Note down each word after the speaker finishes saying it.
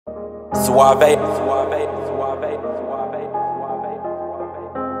Suave.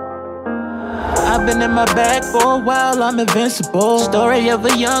 I've been in my bag for a while, I'm invincible. Story of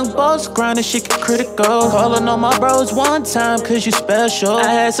a young boss, grinding shit get critical. Calling on my bros one time, cause you special.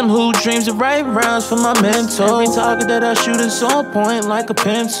 I had some hoop dreams of right rounds for my mentor. Every target that I shoot is on point like a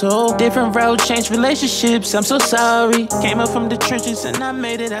pencil. Different route, change relationships, I'm so sorry. Came up from the trenches and I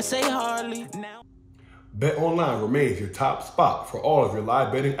made it, I say hardly. Now BetOnline remains your top spot for all of your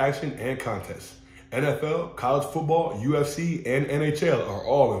live betting action and contests. NFL, college football, UFC, and NHL are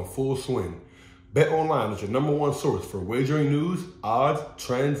all in full swing. BetOnline is your number one source for wagering news, odds,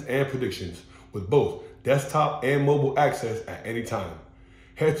 trends, and predictions, with both desktop and mobile access at any time.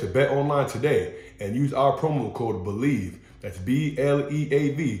 Head to BetOnline today and use our promo code BELIEVE, that's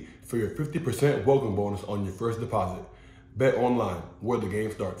BLEAV, for your 50% welcome bonus on your first deposit. BetOnline, where the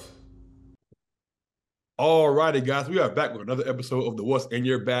game starts. Alrighty, guys, we are back with another episode of the What's in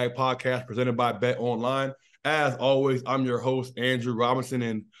Your Bag podcast presented by BetOnline. As always, I'm your host, Andrew Robinson,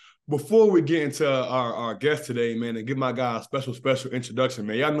 and before we get into our guest today, man, and give my guy a special introduction,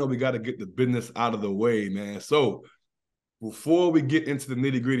 man, y'all know we got to get the business out of the way, man. So before we get into the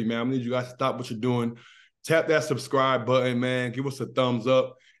nitty-gritty, man, I need you guys to stop what you're doing. Tap that subscribe button, man. Give us a thumbs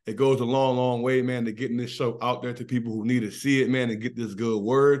up. It goes a long way, man, to getting this show out there to people who need to see it, man, and get this good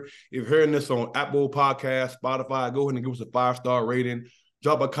word. If you're hearing this on Apple Podcasts, Spotify, go ahead and give us a 5-star rating.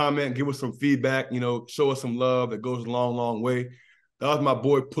 Drop a comment, give us some feedback, show us some love. It goes a long way. That was my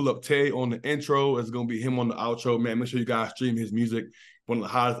boy Pull Up Tay on the intro. It's going to be him on the outro, man. Make sure you guys stream his music. One of the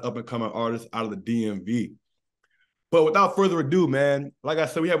hottest up-and-coming artists out of the DMV. But without further ado, man, like I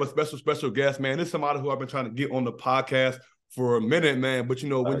said, we have a special guest, man. This is somebody who I've been trying to get on the podcast for a minute, man. But,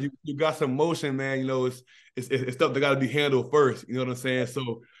 when you got some motion, man, it's stuff that got to be handled first. You know what I'm saying?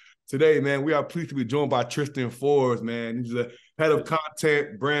 So today, man, we are pleased to be joined by Tristan Forbes, man. He's the head of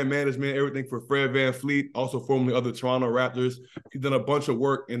content, brand management, everything for Fred VanVleet, also formerly of the Toronto Raptors. He's done a bunch of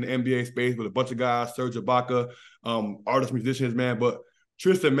work in the NBA space with a bunch of guys, Serge Ibaka, artists, musicians, man. But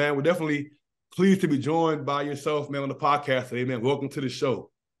Tristan, man, we're definitely pleased to be joined by yourself, man, on the podcast today, man. Welcome to the show.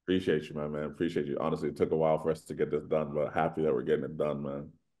 Appreciate you, man. Appreciate you. Honestly, it took a while for us to get this done, but happy that we're getting it done, man.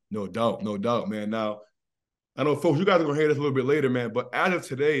 No doubt, man. Now, I know, folks, you guys are going to hear this a little bit later, man, but as of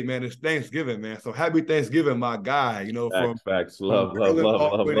today, man, it's Thanksgiving, man. So happy Thanksgiving, my guy, Facts. Love.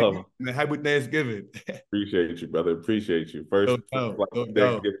 Man, happy Thanksgiving. Appreciate you, brother. Appreciate you. First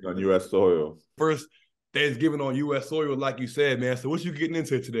Thanksgiving on U.S. soil. First Thanksgiving on U.S. soil, like you said, man. So what you getting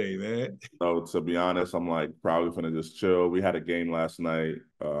into today, man? No, to be honest, I'm probably going to just chill. We had a game last night.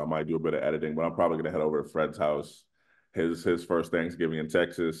 I might do a bit of editing, but I'm probably going to head over to Fred's house. His first Thanksgiving in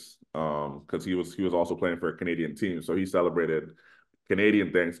Texas, because he was also playing for a Canadian team, so he celebrated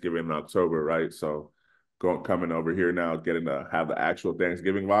Canadian Thanksgiving in October, right? So coming over here now, getting to have the actual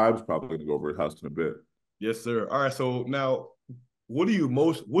Thanksgiving vibes, probably going to go over his house in a bit. Yes, sir. All right, so now, what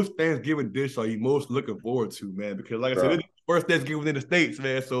Thanksgiving dish are you most looking forward to, man? Because like I said, it's the first Thanksgiving in the States,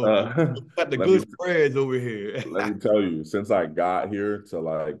 man. So got the good spreads over here. Let me tell you, since I got here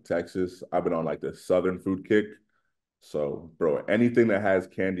to Texas, I've been on the Southern food kick. So, bro, anything that has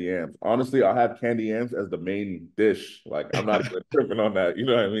candy yams. Honestly, I'll have candy yams as the main dish. I'm not even tripping on that. You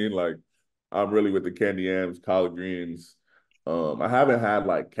know what I mean? I'm really with the candy yams, collard greens. I haven't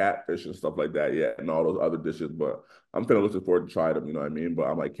had catfish and stuff like that yet and all those other dishes, but I'm kind of looking forward to try them, you know what I mean? But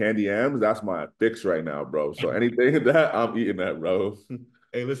I'm candy yams, that's my fix right now, bro. So anything that, I'm eating that, bro.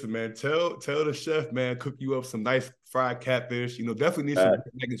 Hey, listen, man, tell the chef, man, cook you up some nice fried catfish. Definitely need some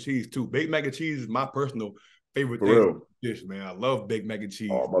mac and cheese too. Baked mac and cheese is my personal favorite dish, man. I love baked mac and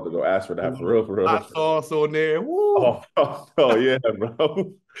cheese. Oh, I'm about to go ask for that, for real. Hot sauce on there. Woo! Oh yeah,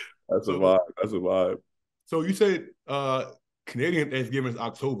 bro. That's a vibe. So you said Canadian Thanksgiving is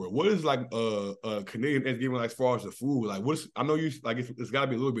October. What is Canadian Thanksgiving as far as the food? I know it's got to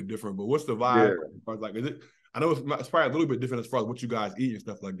be a little bit different, but what's the vibe? Yeah. Is it? I know it's probably a little bit different as far as what you guys eat and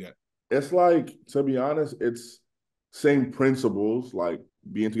stuff like that. It's to be honest, it's same principles,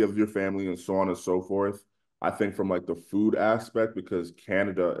 being together with your family and so on and so forth. I think from the food aspect, because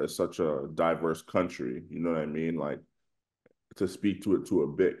Canada is such a diverse country, you know what I mean? To speak to it to a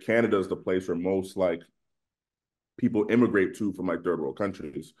bit, Canada is the place where most people immigrate to from third world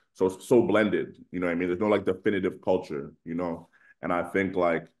countries. So it's so blended, you know what I mean? There's no definitive culture, and I think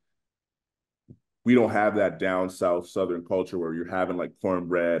we don't have that down south southern culture where you're having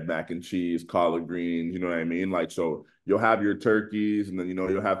cornbread, mac and cheese, collard greens, you know what I mean? So you'll have your turkeys and then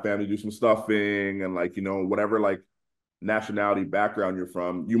you'll have family do some stuffing and whatever nationality background you're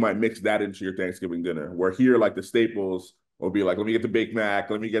from, you might mix that into your Thanksgiving dinner. Where here the staples will be let me get the baked mac,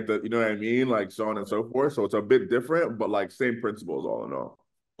 let me get the, you know what I mean? So on and so forth. So it's a bit different, but same principles all in all.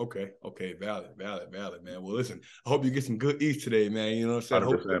 Okay, valid, man. Well, listen, I hope you get some good eats today, man. You know what I'm saying?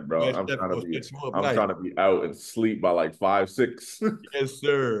 Hope 100%, bro. that chef will set you up I'm nice. trying to be out and sleep by like 5, 6. Yes,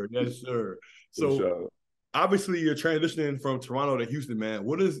 sir. Yes, sir. For So sure. obviously you're transitioning from Toronto to Houston, man.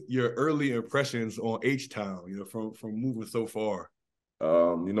 What is your early impressions on H Town, from moving so far?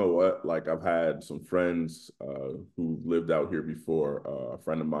 You know what? Like I've had some friends who lived out here before. A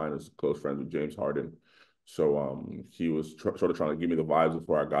friend of mine is close friends with James Harden. So he was sort of trying to give me the vibes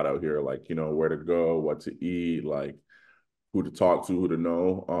before I got out here, like, where to go, what to eat, like who to talk to, who to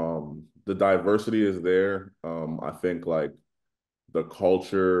know. The diversity is there. I think like the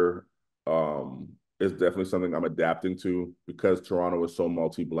culture is definitely something I'm adapting to because Toronto is so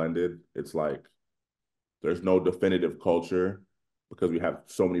multi-blended. It's like there's no definitive culture because we have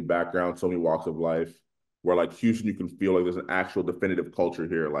so many backgrounds, so many walks of life. Where like Houston, you can feel like there's an actual definitive culture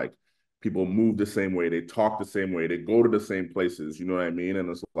here. Like people move the same way, they talk the same way, they go to the same places. You know what I mean? And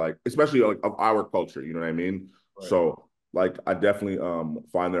it's like, especially like of our culture. You know what I mean? Right. So like I definitely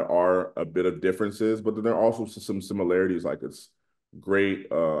find there are a bit of differences, but then there are also some similarities. Like it's great,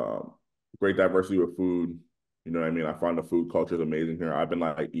 great diversity of food. You know what I mean? I find the food culture is amazing here. I've been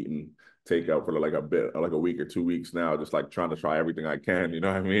like eating takeout for like a bit, like a week or 2 weeks now, just like trying to try everything I can. You know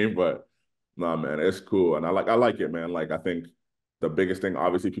what I mean? But nah, man, it's cool, and I like it, man. Like I think the biggest thing,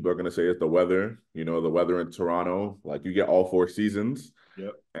 obviously, people are gonna say is the weather. The weather in Toronto, like you get all 4 seasons.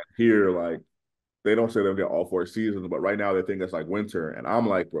 Yep. And here, like they don't say they'll get all 4 seasons, but right now they think it's like winter, and I'm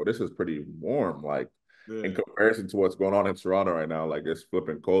like, bro, this is pretty warm. Like in Yeah. comparison to what's going on in Toronto right now, like it's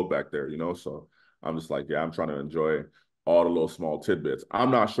flipping cold back there. So I'm just like, yeah, I'm trying to enjoy all the little small tidbits.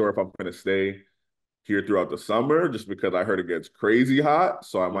 I'm not sure if I'm gonna stay here throughout the summer just because I heard it gets crazy hot.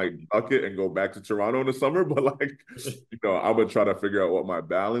 So I might duck it and go back to Toronto in the summer. But like, I'm gonna try to figure out what my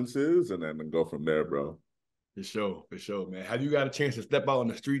balance is and then go from there, bro. For sure, man. Have you got a chance to step out on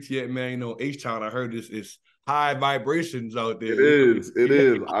the streets yet, man? H Town, I heard it's high vibrations out there. It is. It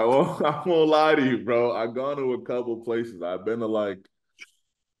is. I won't lie to you, bro. I've gone to a couple places. I've been to like,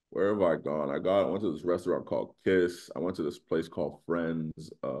 where have I gone? I went to this restaurant called Kiss. I went to this place called Friends.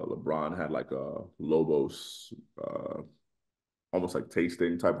 LeBron had like a Lobos, almost like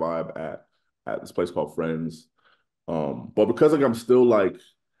tasting type vibe at this place called Friends. But because like I'm still like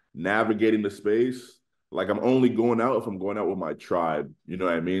navigating the space, like I'm only going out if I'm going out with my tribe. You know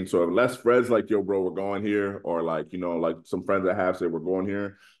what I mean? So unless Fred's like, yo, bro, we're going here, or like, like some friends I have say we're going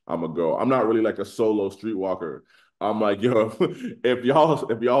here, I'm gonna go. I'm not really like a solo streetwalker. I'm like, yo, if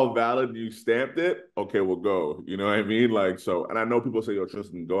y'all valid and you stamped it, okay, we'll go. You know what I mean? Like, so, and I know people say, yo,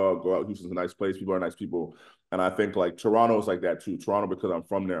 Tristan, go out. Houston's a nice place. People are nice people. And I think like Toronto is like that too. Toronto, because I'm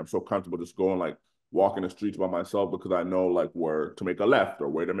from there, I'm so comfortable just going like walking the streets by myself because I know like where to make a left or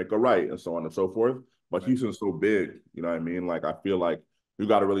where to make a right and so on and so forth. But Right. Houston's so big, you know what I mean? Like I feel like you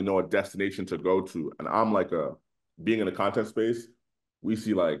got to really know a destination to go to. And I'm like being in the content space, we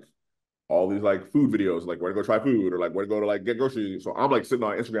see like all these like food videos, like where to go try food or like where to go to like get groceries. So I'm like sitting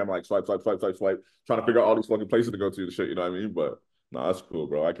on Instagram, like swipe, trying to figure out all these fucking places to go to the shit, you know what I mean? But no, that's cool,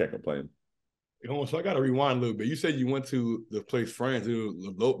 bro. I can't complain. So I got to rewind a little bit. You said you went to the place France, the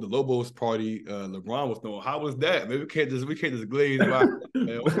Lobos party. LeBron was throwing. How was that? Maybe we can't just glaze by.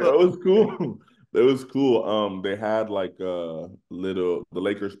 Man, what's It up? was cool. It was cool. They had like the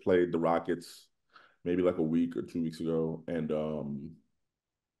Lakers played the Rockets maybe like a week or 2 weeks ago, and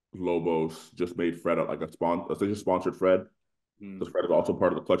Lobos just made Fred like a sponsor. They just sponsored Fred Mm, because Fred is also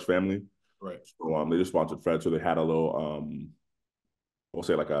part of the Clutch family. right. So they just sponsored Fred, so they had a little we'll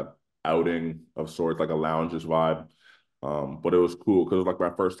say like a outing of sorts, like a lounges vibe. But it was cool because it was like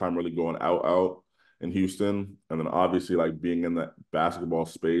my first time really going out in Houston, and then obviously like being in that basketball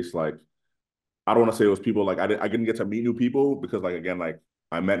space, like I don't want to say it was people like I didn't get to meet new people because like again like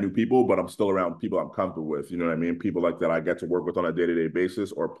I met new people, but I'm still around people I'm comfortable with. You know what I mean? People like that I get to work with on a day-to-day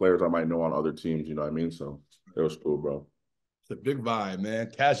basis, or players I might know on other teams. You know what I mean? So it was cool, bro. It's a big vibe,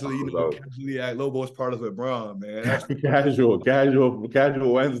 man. Casually, So, casually at Lobos part of LeBron, man. That's casual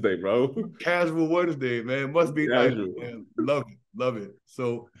Wednesday, bro. casual Wednesday, man. Must be nice, Casual. man. Love it, love it.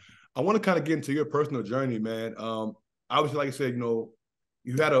 So, I want to kind of get into your personal journey, man. Obviously, like I said,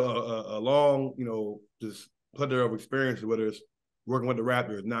 you had a long, just plethora of experiences, whether it's working with the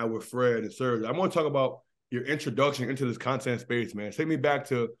Raptors, now with Fred and Serge. I want to talk about your introduction into this content space, man. Take me back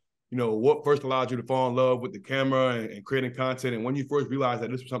to, what first allowed you to fall in love with the camera and creating content, and when you first realized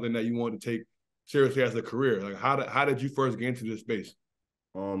that this was something that you wanted to take seriously as a career. Like, how did you first get into this space?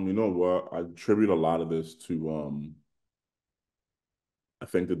 You know what? I attribute a lot of this to I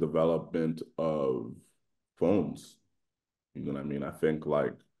think the development of phones. You know what I mean? I think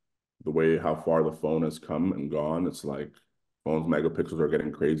like the way how far the phone has come and gone, it's like Phones megapixels are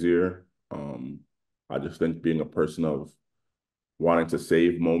getting crazier. I just think being a person of wanting to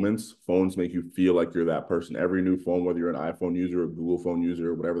save moments. Phones make you feel like you're that person. Every new phone, whether you're an iPhone user or Google phone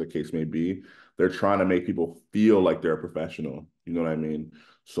user, whatever the case may be, they're trying to make people feel like they're a professional. You know what I mean?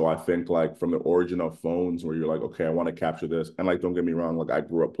 So I think like from the origin of phones where you're like, okay, I want to capture this. And like, don't get me wrong, like I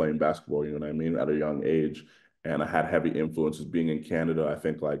grew up playing basketball, you know what I mean, at a young age. And I had heavy influences being in Canada. I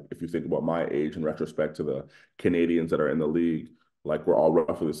think like if you think about my age in retrospect to the Canadians that are in the league, like we're all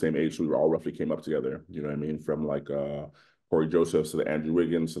roughly the same age. So we all roughly came up together. You know what I mean? From like Corey Josephs to the Andrew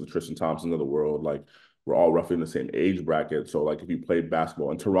Wiggins to the Tristan Thompsons of the world. Like we're all roughly in the same age bracket. So like if you played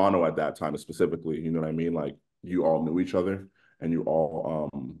basketball in Toronto at that time specifically, you know what I mean? Like you all knew each other and you all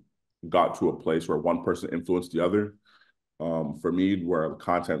got to a place where one person influenced the other. For me, where the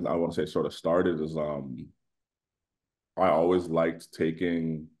content I want to say sort of started is I always liked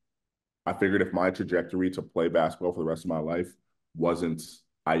taking. I figured if my trajectory to play basketball for the rest of my life wasn't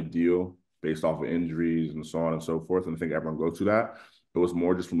ideal based off of injuries and so on and so forth, and I think everyone goes through that, it was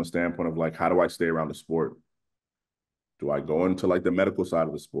more just from a standpoint of like, how do I stay around the sport? Do I go into like the medical side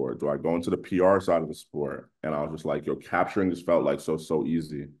of the sport? Do I go into the PR side of the sport? And I was just like, yo, capturing just felt like so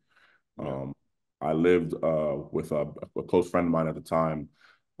easy. Yeah. I lived with a close friend of mine at the time.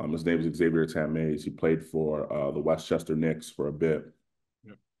 His name is Xavier Rathan-Mayes. He played for the Westchester Knicks for a bit.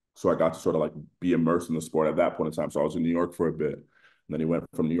 Yeah. So I got to sort of like be immersed in the sport at that point in time. So I was in New York for a bit. And then he went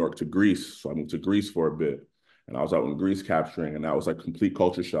from New York to Greece. So I moved to Greece for a bit. And I was out in Greece capturing, and that was like complete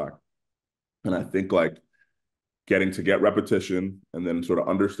culture shock. And I think like getting to get repetition and then sort of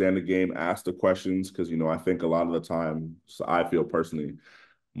understand the game, ask the questions, because, you know, I think a lot of the time, so I feel personally,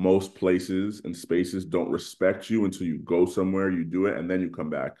 most places and spaces don't respect you until you go somewhere, you do it, and then you come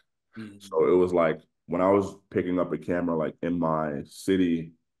back. Mm-hmm. So it was like when I was picking up a camera, like in my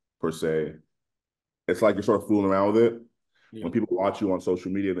city per se, it's like you're sort of fooling around with it. Yeah. When people watch you on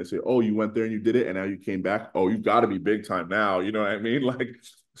social media, they say, "Oh, you went there and you did it, and now you came back. Oh, you got to be big time now." You know what I mean? Like,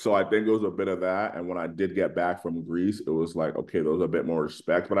 so I think it was a bit of that. And when I did get back from Greece, it was like, okay, there was a bit more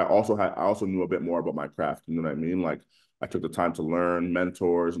respect. But I also knew a bit more about my craft. You know what I mean? Like, I took the time to learn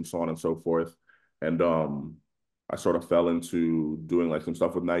mentors and so on and so forth. And I sort of fell into doing like some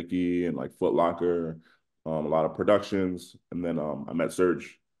stuff with Nike and like Foot Locker, a lot of productions, and then I met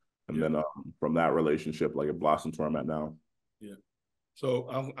Serge. And then from that relationship, like it blossomed to where I'm at now. Yeah.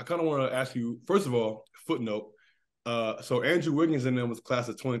 So I kind of want to ask you, first of all, footnote. So Andrew Wiggins and them was class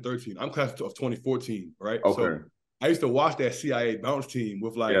of 2013. I'm class of 2014, right? So Okay. I used to watch that CIA bounce team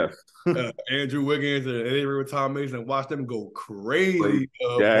with like Yes. Andrew Wiggins and Xavier Rathan-Mayes and watch them go crazy.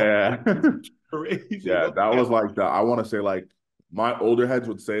 Yeah. Crazy. Yeah. That was like the, I want to say like my older heads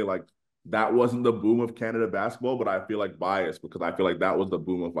would say like that wasn't the boom of Canada basketball, but I feel like biased because I feel like that was the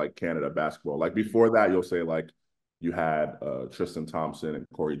boom of like Canada basketball. Like before that, you'll say like you had Tristan Thompson and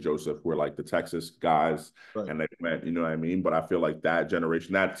Corey Joseph were like the Texas guys, Right. and they went, you know what I mean? But I feel like that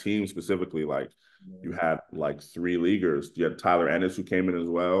generation, that team specifically, like you had like three leaguers. You had Tyler Ennis who came in as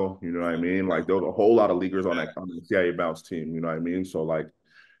well. You know what I mean? Like there was a whole lot of leaguers on that on the CIA bounce team. You know what I mean? So like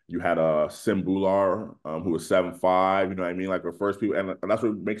you had a Sim Bular, who was 7'5", you know what I mean? Like the first people, and that's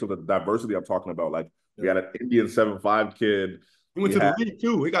what makes up the diversity I'm talking about. Like we had an Indian 7'5" kid. He went to the league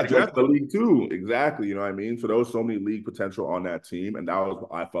too. He got drafted. The league too, exactly. You know what I mean? So there was so many league potential on that team, and that was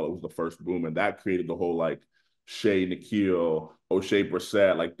I felt it was the first boom, and that created the whole like Shea Nikhil, O'Shea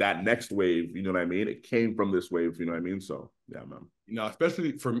Brissett, like that next wave. You know what I mean? It came from this wave. You know what I mean? So yeah, man. You know,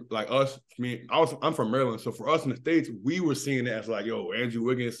 especially for like us. I mean, I'm from Maryland, so for us in the States, we were seeing it as like, yo, Andrew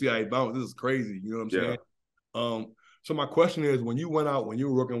Wiggins, CIA bounce. This is crazy. You know what I'm saying? So my question is, when you went out, when you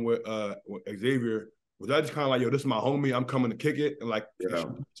were working with Xavier, was that just kind of like, yo, this is my homie, I'm coming to kick it, and like,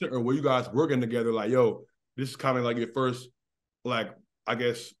 or were you guys working together? Like, yo, this is kind of like your first, like, I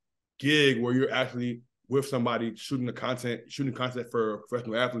guess, gig where you're actually with somebody shooting content for a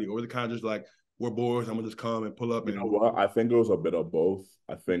professional athlete, or was it kind of just like, we're boys, I'm gonna just come and pull up? You know what? I think it was a bit of both.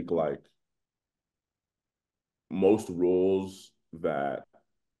 I think like most roles that,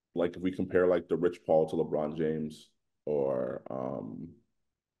 like if we compare like the Rich Paul to LeBron James, or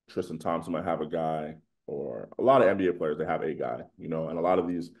Tristan Thompson might have a guy, or a lot of NBA players, they have a guy, you know, and a lot of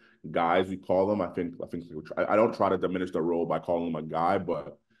these guys, we call them, I think I don't try to diminish the role by calling them a guy,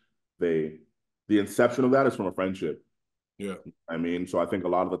 but the inception of that is from a friendship. Yeah. I mean, so I think a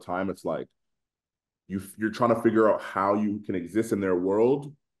lot of the time it's like, you're trying to figure out how you can exist in their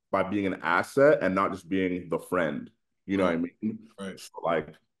world by being an asset and not just being the friend. You know what I mean? Right. So like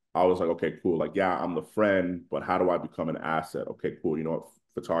I was like, okay, cool. Like, yeah, I'm the friend, but how do I become an asset? Okay, cool. You know what?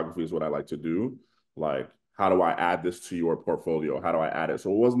 Photography is what I like to do. Like, how do I add this to your portfolio? How do I add it?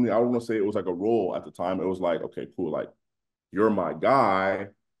 So it wasn't, I don't want to say it was like a role at the time. It was like, okay, cool. Like, you're my guy,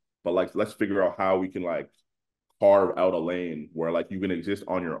 but like let's figure out how we can like carve out a lane where like you can exist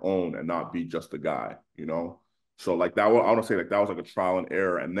on your own and not be just a guy, you know? So like that was, I want to say like that was like a trial and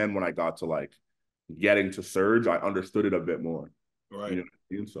error. And then when I got to like getting to Serge, I understood it a bit more. Right. You know what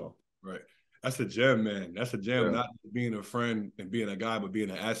I mean? So Right. That's a gem, man. That's a gem. yeah. Not being a friend and being a guy, but being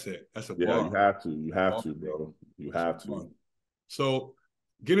an asset. That's a Yeah, bar. you have to. You have to, bro. You have to. So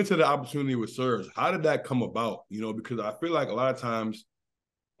get into the opportunity with Serge. How did that come about? You know, because I feel like a lot of times,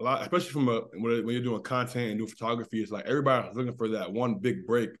 especially from when you're doing content and doing photography, it's like everybody's looking for that one big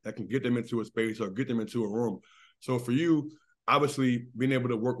break that can get them into a space or get them into a room. So for you, obviously being able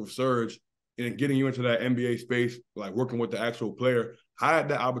to work with Serge and getting you into that NBA space, like working with the actual player, how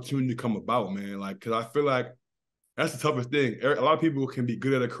did that opportunity come about, man? Like, because I feel like that's the toughest thing. A lot of people can be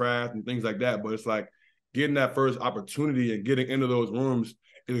good at a craft and things like that, but it's like getting that first opportunity and getting into those rooms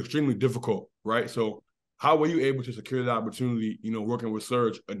is extremely difficult, right? So how were you able to secure that opportunity, you know, working with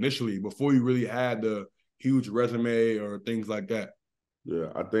Serge initially before you really had the huge resume or things like that? Yeah,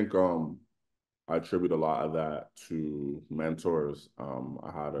 I think I attribute a lot of that to mentors.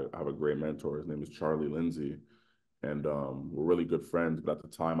 I have a great mentor. His name is Charlie Lindsay, and we're really good friends. But at the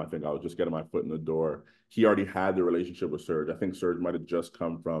time, I think I was just getting my foot in the door. He already had the relationship with Serge. I think Serge might have just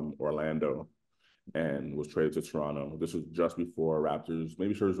come from Orlando and was traded to Toronto. This was just before Raptors.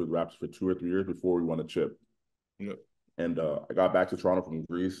 Maybe Serge was with Raptors for 2 or 3 years before we won a chip. Yep. And I got back to Toronto from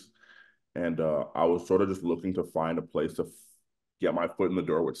Greece, and I was sort of just looking to find a place to get my foot in the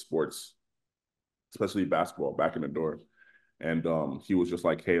door with sports, especially basketball, back in the door. And he was just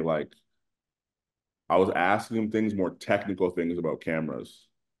like, hey, like, I was asking him things, more technical things about cameras.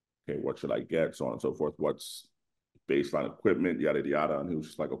 Okay, what should I get? So on and so forth. What's baseline equipment, yada, yada. And he was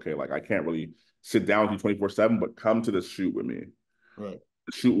just like, okay, like, I can't really sit down with you 24/7, but come to the shoot with me. Right.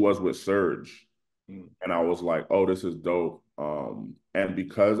 The shoot was with Serge. Mm. And I was like, oh, this is dope. And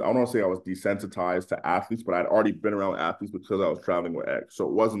because I don't want to say I was desensitized to athletes, but I'd already been around athletes because I was traveling with X. So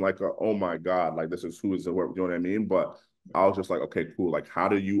it wasn't like, oh my God, like this is who is the what, you know what I mean? But I was just like, okay, cool. Like, how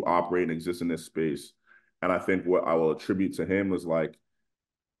do you operate and exist in this space? And I think what I will attribute to him was like,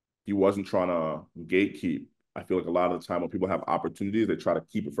 he wasn't trying to gatekeep. I feel like a lot of the time when people have opportunities, they try to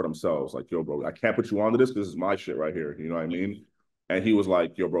keep it for themselves. Like, yo, bro, I can't put you onto this because this is my shit right here. You know what I mean? And he was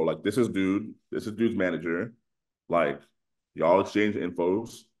like, yo, bro, like, this is dude's manager. Like, y'all exchange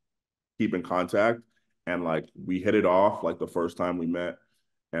infos, keep in contact. And like, we hit it off like the first time we met.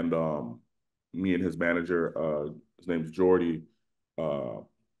 And me and his manager, his name's Jordy. Uh,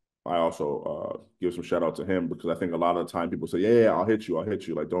 I also give some shout out to him because I think a lot of the time people say, yeah, I'll hit you.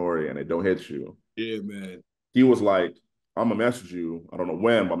 Like, don't worry. And they don't hit you. Yeah, man. He was like, I'm going to message you. I don't know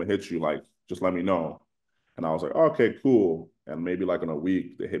when, but I'm going to hit you. Like, just let me know. And I was like, okay, cool. And maybe like in a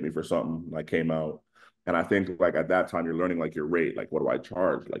week, they hit me for something. Like came out. And I think like at that time, you're learning like your rate. Like, what do I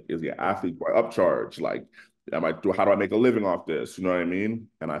charge? Like, is he an athlete? Do I upcharge? Like, how do I make a living off this? You know what I mean?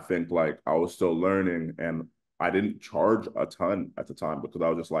 And I think like I was still learning and I didn't charge a ton at the time because I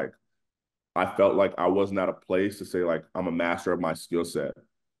was just like, I felt like I wasn't at a place to say like I'm a master of my skill set.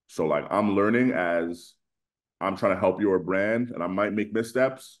 So like I'm learning as I'm trying to help your brand and I might make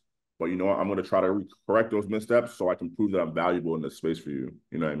missteps, but you know what? I'm going to try to correct those missteps so I can prove that I'm valuable in this space for you.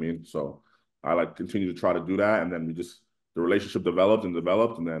 You know what I mean? So I like continue to try to do that. And then the relationship developed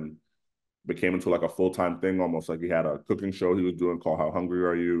and then became into like a full-time thing, almost like he had a cooking show he was doing called How Hungry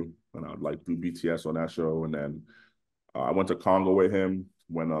Are You? And I would like do BTS on that show. And then I went to Congo with him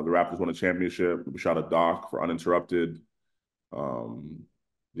when the Raptors won a championship. We shot a doc for Uninterrupted. Um,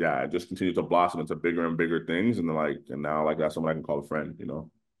 yeah, it just continued to blossom into bigger and bigger things, and now like that's someone I can call a friend. You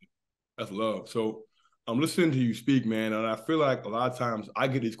know, That's love. So I'm listening to you speak, man, and I feel like a lot of times I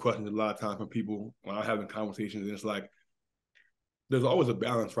get these questions a lot of times from people when I'm having conversations, and it's like there's always a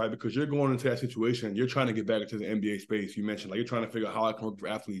balance, right? Because you're going into that situation, you're trying to get back into the NBA space. You mentioned like you're trying to figure out how I can work for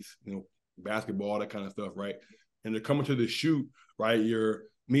athletes, you know, basketball, that kind of stuff, right? And they're coming to the shoot, right? You're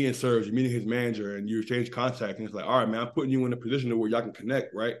meeting Serge, you're meeting his manager, and you exchange contact, and it's like, all right, man, I'm putting you in a position where y'all can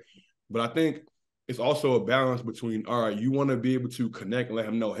connect, right? But I think it's also a balance between, all right, you want to be able to connect and let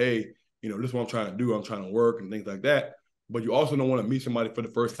him know, hey, you know, this is what I'm trying to do. I'm trying to work and things like that. But you also don't want to meet somebody for the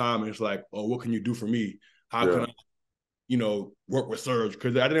first time and it's like, oh, what can you do for me? How can I, you know, work with Serge?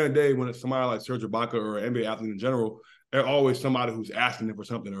 Because at the end of the day, when it's somebody like Serge Ibaka or an NBA athlete in general, they're always somebody who's asking them for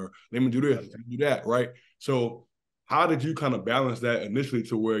something or let me do this, let me do that, right? So how did you kind of balance that initially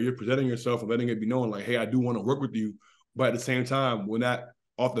to where you're presenting yourself and letting it be known like, hey, I do want to work with you, but at the same time, when that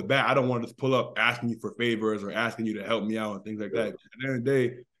off the bat, I don't want to just pull up asking you for favors or asking you to help me out and things like that. At the end of the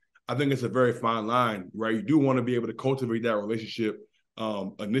day, I think it's a very fine line, right? You do want to be able to cultivate that relationship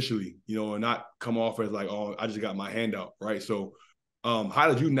initially, and not come off as like, oh, I just got my hand out, right? So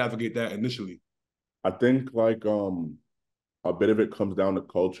how did you navigate that initially? I think like a bit of it comes down to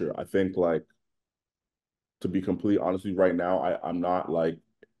culture. I think like, to be completely honest with you right now, I'm not like,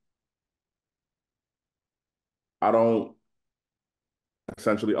 I don't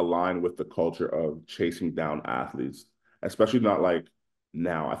essentially align with the culture of chasing down athletes, especially not like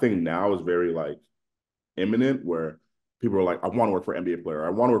now. I think now is very like imminent where people are like, I want to work for an NBA player.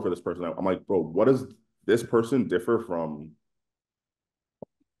 I want to work for this person. I'm like, bro, what does this person differ from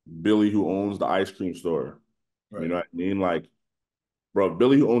Billy who owns the ice cream store? Right. You know what I mean? Like, bro,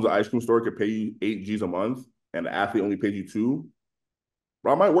 Billy who owns the ice cream store could pay you 8 G's a month and the athlete only pays you two.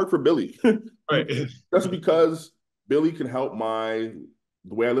 Bro, I might work for Billy. Right. Just because Billy can help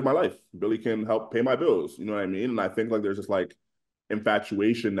the way I live my life. Billy can help pay my bills. You know what I mean? And I think like there's just like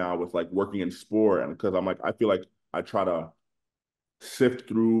infatuation now with like working in sport. And because I'm like, I feel like I try to sift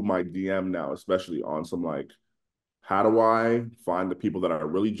through my DM now, especially on some like, how do I find the people that are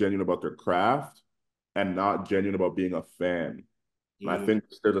really genuine about their craft and not genuine about being a fan? And I Yeah. think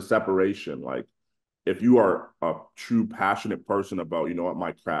there's a separation. Like, if you are a true passionate person about, you know what,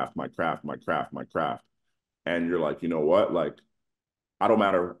 my craft, my craft, my craft, my craft, and you're like, you know what, like, I don't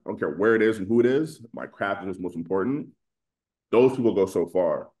care where it is and who it is, my craft is what's most important. Those people go so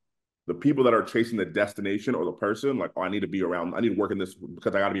far. The people that are chasing the destination or the person, like, oh, I need to be around, I need to work in this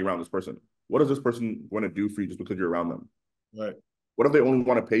because I got to be around this person. What does this person want to do for you just because you're around them? Right. What if they only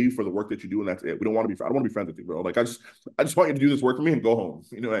want to pay you for the work that you do and that's it? We don't want to be, I don't want to be friends with you, bro. Like, I just want you to do this work for me and go home.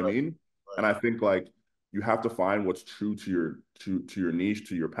 You know what I Right. mean? And I think like you have to find what's true to your niche,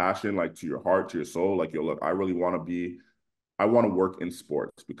 to your passion, like to your heart, to your soul. Like, yo, look, I want to work in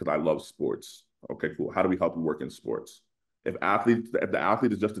sports because I love sports. Okay, cool. How do we help you work in sports? If the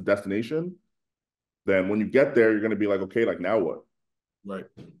athlete is just a destination, then when you get there, you're going to be like, okay, like now what? Right.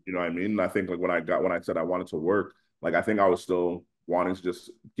 You know what I mean? And I think like when I said I wanted to work, like I think I was still wanting to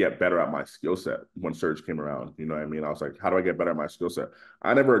just get better at my skill set when Serge came around. You know what I mean? I was like, how do I get better at my skill set?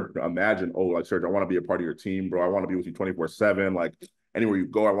 I never imagined, oh, like Serge, I want to be a part of your team, bro. I want to be with you 24/7. Like anywhere you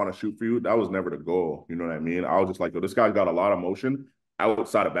go, I want to shoot for you. That was never the goal. You know what I mean? I was just like, yo, this guy's got a lot of motion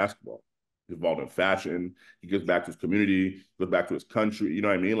outside of basketball. He's involved in fashion. He gives back to his community, goes back to his country. You know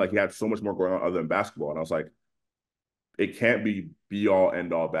what I mean? Like he had so much more going on other than basketball. And I was like, it can't be all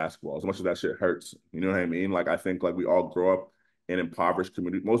end all basketball as much as that shit hurts. You know what I mean? Like I think like we all grow up in impoverished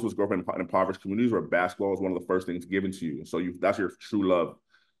communities. Most of us grow up in impoverished communities where basketball is one of the first things given to you. So that's your true love.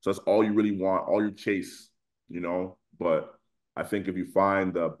 So that's all you really want, all you chase, you know. But I think if you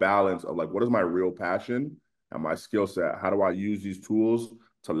find the balance of like what is my real passion and my skill set, how do I use these tools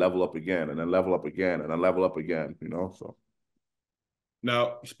to level up again and then level up again and then level up again, you know? So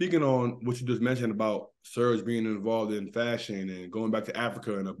Now, speaking on what you just mentioned about Serge being involved in fashion and going back to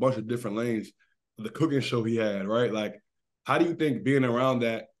Africa and a bunch of different lanes, the cooking show he had, right? Like, how do you think being around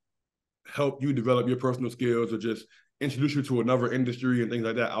that helped you develop your personal skills or just introduce you to another industry and things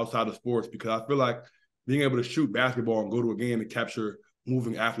like that outside of sports? Because I feel like being able to shoot basketball and go to a game and capture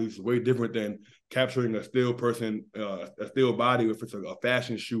moving athletes is way different than capturing a still person, a still body, if it's a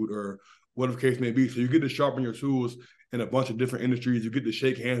fashion shoot or whatever the case may be. So you get to sharpen your tools in a bunch of different industries. You get to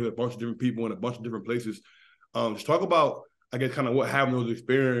shake hands with a bunch of different people in a bunch of different places. Just talk about, I guess, kind of what having those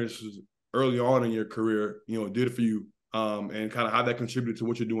experiences early on in your career, did for you, and kind of how that contributed to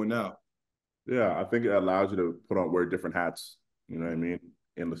what you're doing now. yeah, I think it allows you to wear different hats. You know what I mean?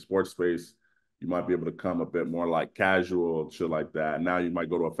 In the sports space, you might be able to come a bit more like casual, shit like that. Now you might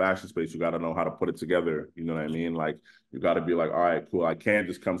go to a fashion space, you got to know how to put it together. You know what I mean? Like you got to be like, all right, cool. I can't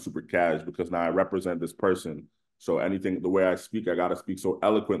just come super cash because now I represent this person. So anything, the way I speak, I got to speak so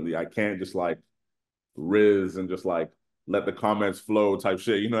eloquently. I can't just like riz and just like let the comments flow type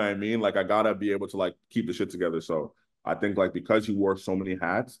shit. You know what I mean? Like I got to be able to like keep the shit together. So I think like because you wore so many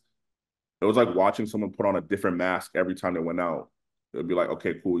hats, it was like watching someone put on a different mask every time they went out. It would be like,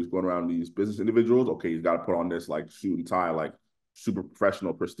 okay, cool. He's going around these business individuals. Okay, he's got to put on this like suit and tie, like super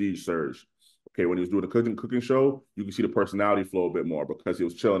professional prestige Serge. Okay, when he was doing the cooking show, you can see the personality flow a bit more because he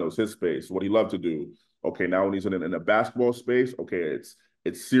was chilling. It was his space, what he loved to do. Okay, now when he's in a basketball space, okay,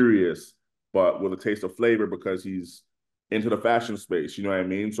 it's serious, but with a taste of flavor because he's into the fashion space. You know what I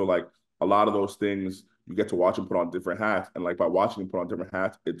mean? So like a lot of those things you get to watch him put on different hats. And like by watching him put on different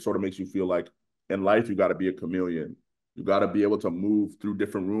hats, it sort of makes you feel like in life, you got to be a chameleon. You got to be able to move through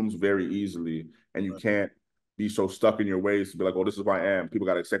different rooms very easily. And you can't be so stuck in your ways to be like, oh, this is who I am. People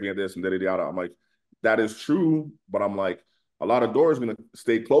got to accept me at this and da-da-da. I'm like, that is true. But I'm like, a lot of doors are going to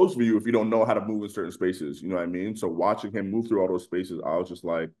stay closed for you if you don't know how to move in certain spaces. You know what I mean? So watching him move through all those spaces, I was just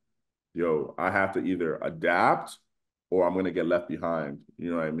like, yo, I have to either adapt or I'm going to get left behind.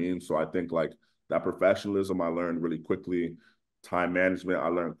 You know what I mean? So I think like that professionalism I learned really quickly. Time management I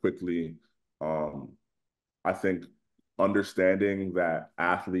learned quickly. I think understanding that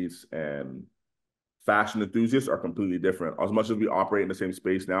athletes and fashion enthusiasts are completely different. As much as we operate in the same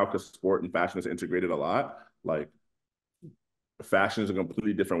space now, because sport and fashion is integrated a lot, like fashion is a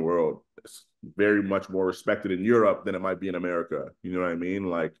completely different world. It's very much more respected in Europe than it might be in America. You know what I mean?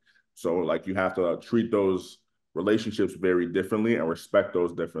 Like, so like you have to treat those relationships very differently and respect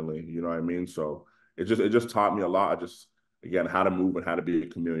those differently. You know what I mean? So it just taught me a lot. I just again how to move and how to be a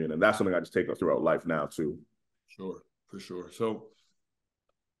chameleon, and that's something I just take throughout life now too. Sure, for sure. So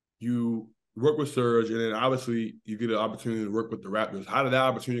you work with Serge, and then obviously you get an opportunity to work with the Raptors. How did that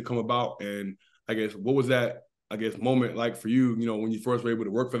opportunity come about? And I guess what was that, I guess, moment like for you, when you first were able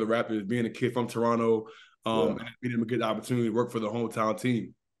to work for the Raptors, being a kid from Toronto, Yeah. and being able to get the opportunity to work for the hometown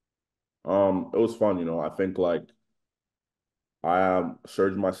team? It was fun, I think like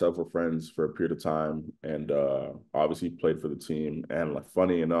Serge and myself were friends for a period of time and obviously played for the team. And like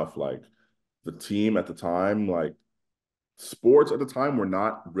funny enough, like the team at the time, like sports at the time were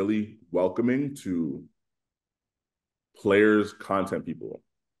not really welcoming to players, content people.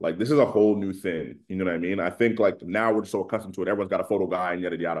 Like this is a whole new thing. You know what I mean? I think like now we're so accustomed to it. Everyone's got a photo guy and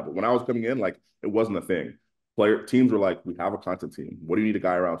yada yada. But when I was coming in, like it wasn't a thing. Player teams were like, we have a content team. What do you need a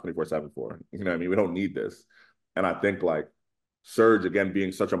guy around 24/7 for? You know what I mean? We don't need this. And I think like Serge, again,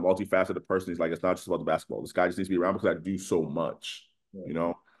 being such a multifaceted person, he's like, it's not just about the basketball. This guy just needs to be around because I do so much, you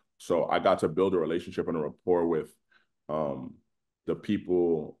know? So I got to build a relationship and a rapport with the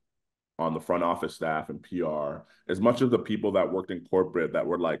people on the front office staff and PR, as much as the people that worked in corporate that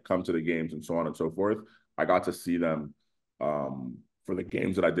would like come to the games and so on and so forth. I got to see them for the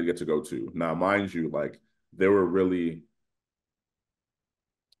games that I did get to go to. Now, mind you, like they were really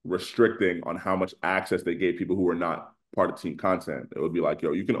restricting on how much access they gave people who were not part of team content. It would be like,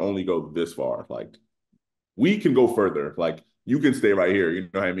 yo, you can only go this far. Like we can go further. Like you can stay right here. You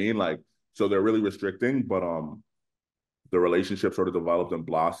know what I mean? Like, so they're really restricting, but the relationship sort of developed and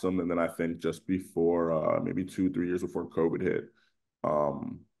blossomed. And then I think just before, maybe 2-3 years before COVID hit,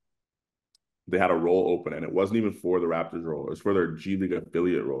 um, they had a role open, and it wasn't even for the Raptors role. It was for their G League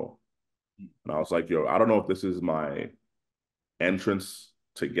affiliate role. And I was like, yo, I don't know if this is my entrance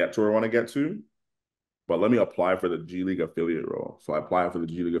to get to where I want to get to, but let me apply for the G League affiliate role. So I applied for the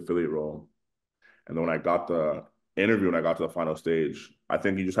G League affiliate role. And then when I got the interview and I got to the final stage, I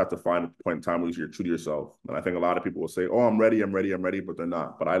think you just have to find a point in time where you're true to yourself. And I think a lot of people will say, oh, I'm ready, but they're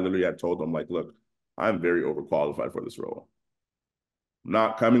not. But I literally had told them, like, look, I'm very overqualified for this role. I'm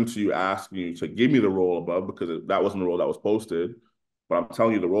not coming to you asking you to give me the role above because that wasn't the role that was posted. But I'm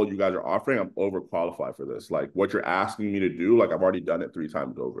telling you, the role you guys are offering, I'm overqualified for this. Like what you're asking me to do, like I've already done it 3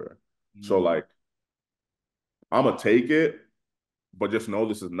 times over. Mm-hmm. So like, I'm gonna take it, but just know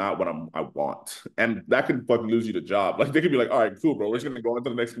this is not what I want. And that could fucking lose you the job. Like they could be like, all right, cool, bro. We're just gonna go on to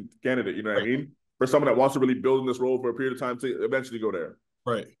the next candidate. You know what I mean? For someone that wants to really build in this role for a period of time to eventually go there.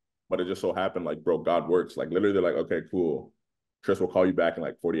 Right. But it just so happened, like, bro, God works. Like literally, they're like, okay, cool. Tris will call you back in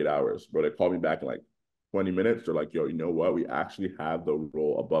like 48 hours. Bro, they called me back in like 20 minutes. They're like, yo, you know what? We actually have the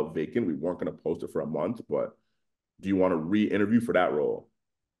role above vacant. We weren't gonna post it for a month, but do you want to re-interview for that role?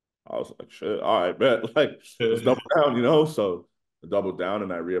 I was like, shit, all right, bet. Like, let's double down, So I doubled down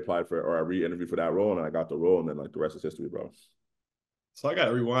and I reapplied for, or I re-interviewed for that role and I got the role. And then like the rest is history, bro. So I got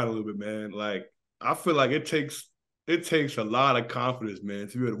to rewind a little bit, man. Like, I feel like it takes a lot of confidence, man,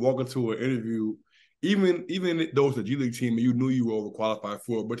 to be able to walk into an interview, even though it's a G League team and you knew you were overqualified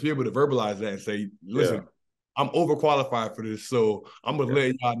for it, but to be able to verbalize that and say, listen, I'm overqualified for this, so I'm going to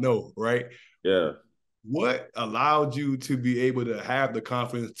let y'all know, right? Yeah. What allowed you to be able to have the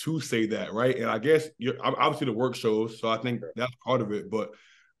confidence to say that, right? And I guess obviously the work shows, so I think that's part of it. But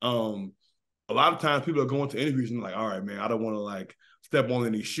a lot of times people are going to interviews and like, all right, man, I don't want to like step on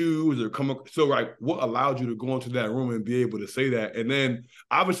any shoes or come up. So like, what allowed you to go into that room and be able to say that? And then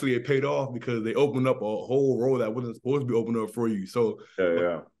obviously it paid off because they opened up a whole role that wasn't supposed to be opened up for you. So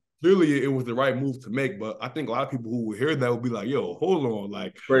clearly it was the right move to make, but I think a lot of people who would hear that would be like, yo, hold on,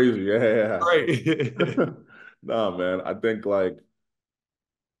 like crazy. Yeah. Right. Nah, man. I think like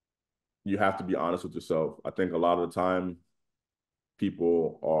you have to be honest with yourself. I think a lot of the time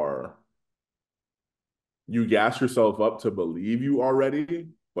you gas yourself up to believe you are ready,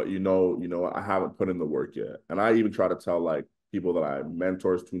 but I haven't put in the work yet. And I even try to tell like people that I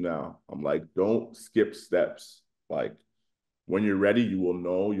mentors to now, I'm like, don't skip steps. Like when you're ready, you will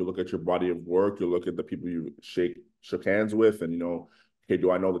know. You look at your body of work. You look at the people you shook hands with, and okay,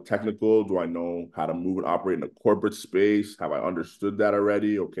 do I know the technical? Do I know how to move and operate in a corporate space? Have I understood that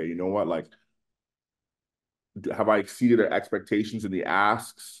already? Okay, you know what? Like have I exceeded their expectations in the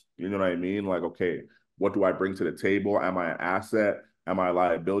asks? You know what I mean? Like, okay, what do I bring to the table? Am I an asset? Am I a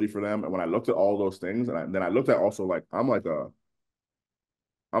liability for them? And when I looked at all those things, and then I looked at also like I'm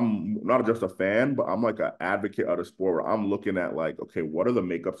not just a fan, but I'm like an advocate of the sport where I'm looking at like, okay, what are the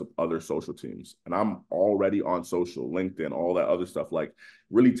makeups of other social teams? And I'm already on social, LinkedIn, all that other stuff, like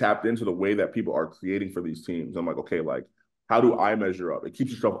really tapped into the way that people are creating for these teams. I'm like, okay, like, how do I measure up? It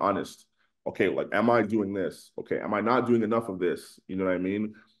keeps yourself honest. Okay, like, am I doing this? Okay, am I not doing enough of this? You know what I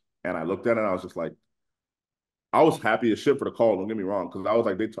mean? And I looked at it and I was just like, I was happy as shit for the call. Don't get me wrong, because I was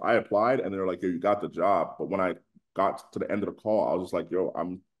like, I applied and they're like, yo, you got the job. But when I got to the end of the call, I was just like, yo,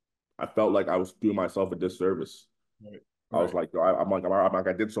 I felt like I was doing myself a disservice. Right. I was like, I'm like,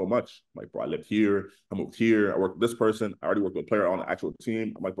 I did so much. I'm like, bro, I lived here, I moved here, I worked with this person, I already worked with a player on the actual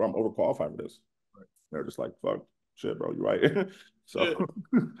team. I'm like, bro, I'm overqualified for this. Right. They're just like, fuck, shit, bro, you're right. So,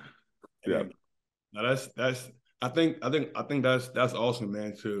 yeah. Now that's I think that's awesome,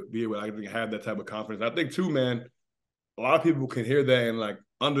 man, to be able to have that type of confidence. I think too, man, a lot of people can hear that and like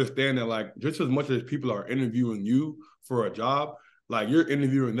understand that like just as much as people are interviewing you for a job, like you're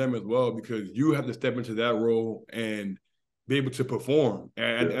interviewing them as well because you have to step into that role and be able to perform. And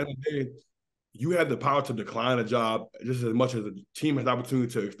at the end of the day, you have the power to decline a job just as much as the team has the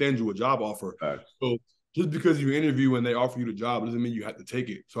opportunity to extend you a job offer. So just because you interview and they offer you the job doesn't mean you have to take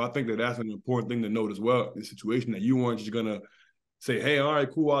it. So I think that that's an important thing to note as well in the situation that you weren't just gonna say, hey, all right,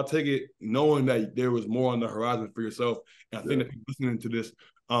 cool, I'll take it, knowing that there was more on the horizon for yourself. And I think that listening to this,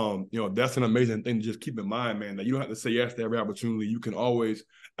 that's an amazing thing to just keep in mind, man, that you don't have to say yes to every opportunity. You can always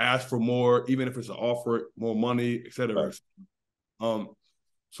ask for more, even if it's an offer, more money, et cetera. So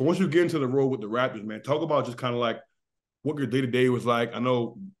once you get into the role with the Raptors, man, talk about just kind of like what your day-to-day was like. I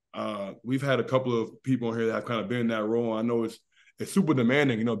know we've had a couple of people in here that have kind of been in that role. I know it's super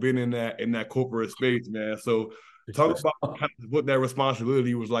demanding, being in that corporate space, man. So talk about kind of what that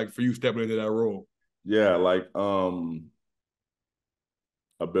responsibility was like for you stepping into that role. Yeah, like a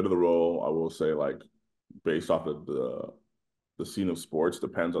bit of the role, I will say, like based off of the scene of sports,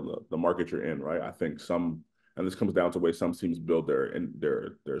 depends on the market you're in, right? I think and this comes down to the way some teams build their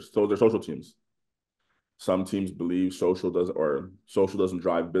social teams. Some teams believe social doesn't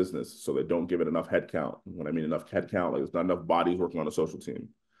drive business, so they don't give it enough headcount. When I mean enough headcount, like there's not enough bodies working on a social team.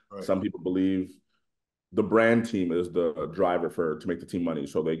 Right. Some people believe the brand team is the driver to make the team money.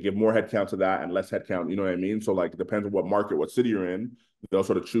 So they give more headcount to that and less headcount. You know what I mean? So like it depends on what market, what city you're in. They'll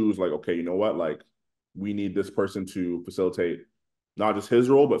sort of choose like, okay, you know what? Like we need this person to facilitate not just his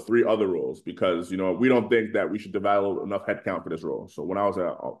role, but 3 other roles because, we don't think that we should develop enough headcount for this role. So when I was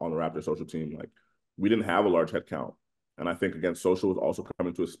on the Raptors social team, like we didn't have a large headcount. And I think, again, social was also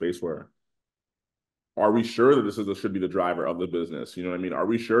coming to a space where are we sure that should be the driver of the business? You know what I mean? Are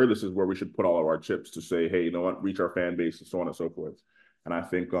we sure this is where we should put all of our chips to say, hey, you know what, reach our fan base and so on and so forth. And I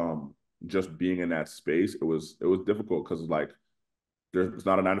think just being in that space, it was difficult because like it's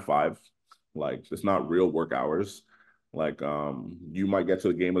not a 9 to 5, like it's not real work hours. Like you might get to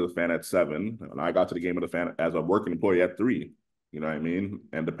the game of the fan at 7, and I got to the game of the fan as a working employee at 3. You know what I mean?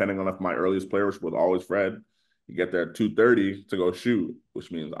 And depending on if my earliest player was always Fred, you get there at 2:30 to go shoot,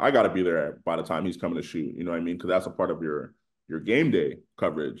 which means I got to be there by the time he's coming to shoot. You know what I mean? Because that's a part of your game day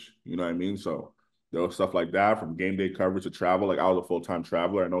coverage. You know what I mean? So there was stuff like that from game day coverage to travel. Like I was a full-time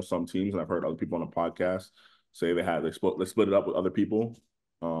traveler. I know some teams, and I've heard other people on the podcast say they split it up with other people.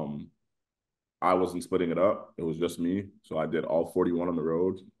 I wasn't splitting it up. It was just me. So I did all 41 on the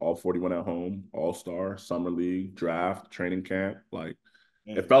road, all 41 at home, all-star, summer league, draft, training camp. Like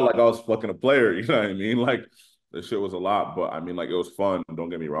it felt like I was fucking a player. You know what I mean? Like this shit was a lot, but I mean, like it was fun.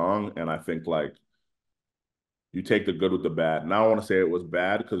 Don't get me wrong. And I think like you take the good with the bad. And I don't want to say it was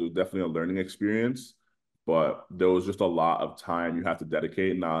bad because it was definitely a learning experience, but there was just a lot of time you have to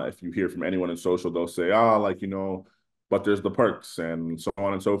dedicate. Now, if you hear from anyone in social, they'll say, like, but there's the perks and so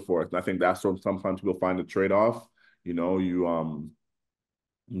on and so forth. And I think that's what sometimes people find the trade-off. You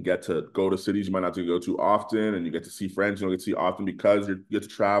get to go to cities you might not to go to often, and you get to see friends you don't get to see often because you get to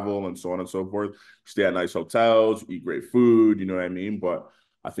travel and so on and so forth. You stay at nice hotels, you eat great food, you know what I mean? But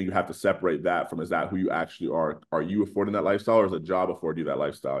I think you have to separate that from, is that who you actually are? Are you affording that lifestyle, or is a job affording you that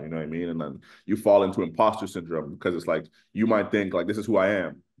lifestyle? You know what I mean? And then you fall into imposter syndrome because it's like, you might think like, this is who I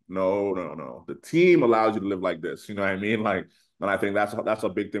am. No. The team allows you to live like this. You know what I mean? Like, and I think that's a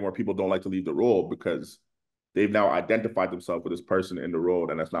big thing where people don't like to leave the role because they've now identified themselves with this person in the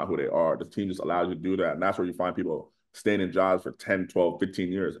role, and that's not who they are. The team just allows you to do that. And that's where you find people staying in jobs for 10, 12, 15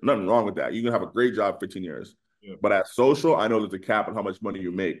 years. Nothing wrong with that. You can have a great job 15 years. Yeah. But at social, I know there's a cap on how much money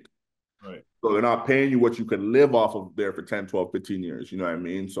you make. Right. So they're not paying you what you could live off of there for 10, 12, 15 years. You know what I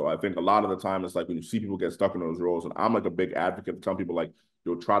mean? So I think a lot of the time it's like when you see people get stuck in those roles, and I'm like a big advocate of telling people like,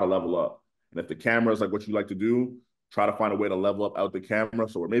 you'll try to level up. And if the camera is like what you like to do, try to find a way to level up out the camera.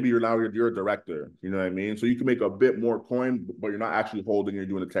 So maybe you're a director, you know what I mean? So you can make a bit more coin, but you're not actually holding, you're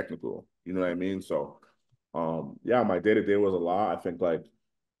doing the technical. You know what I mean? So yeah, my day-to-day was a lot. I think like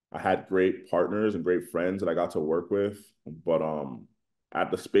I had great partners and great friends that I got to work with. But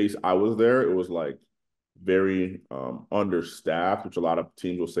at the space I was there, it was like very understaffed, which a lot of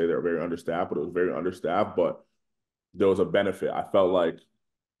teams will say they're very understaffed, but it was very understaffed. But there was a benefit. I felt like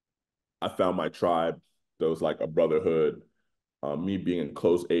I found my tribe. There was like a brotherhood. Me being in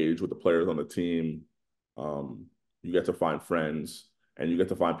close age with the players on the team, you get to find friends and you get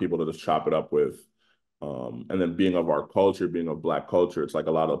to find people to just chop it up with. And then being of our culture, being of Black culture, it's like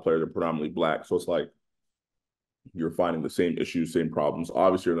a lot of the players are predominantly Black. So it's like you're finding the same issues, same problems.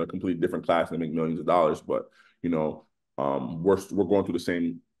 Obviously, you're in a completely different class and they make millions of dollars, but you know, we're going through the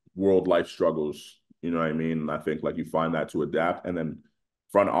same world life struggles. You know what I mean? And I think like you find that to adapt. And then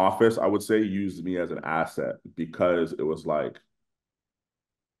front office, I would say, used me as an asset because it was like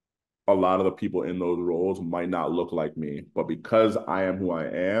a lot of the people in those roles might not look like me, but because I am who I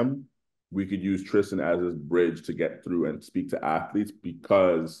am, we could use Tristan as this bridge to get through and speak to athletes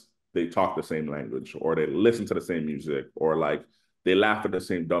because they talk the same language or they listen to the same music or like they laugh at the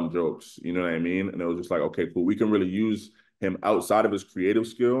same dumb jokes. You know what I mean? And it was just like, okay, cool. We can really use him outside of his creative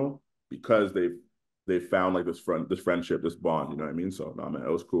skill because they found like this friendship, this bond. You know what I mean? So no, man,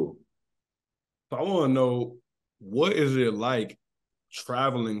 it was cool. So I want to know, what is it like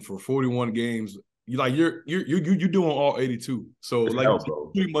traveling for 41 games? You're doing all 82. So It's like hell, you're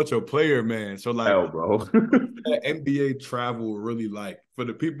bro. pretty much a player, man. So like Hell, bro. that NBA travel really like for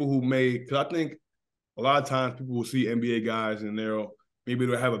the people who made, because I think a lot of times people will see NBA guys and they'll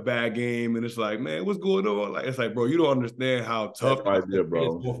have a bad game and it's like, man, what's going on? Like it's like, bro, you don't understand how tough No it idea, is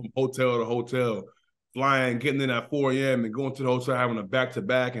bro. going from hotel to hotel, flying, getting in at 4 a.m. and going to the hotel, having a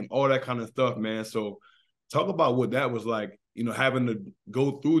back-to-back and all that kind of stuff, man. So talk about what that was like, having to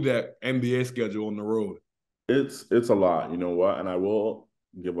go through that NBA schedule on the road. It's a lot, you know what? And I will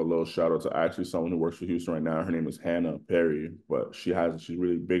give a little shout out to actually someone who works for Houston right now. Her name is Hannah Perry, but she's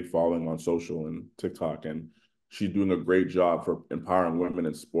really big following on social and TikTok, and she's doing a great job for empowering women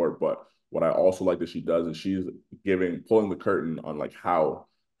in sport. But what I also like that she does is she's pulling the curtain on like how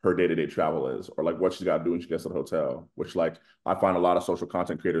her day-to-day travel is, or like what she's got to do when she gets to the hotel, which like I find a lot of social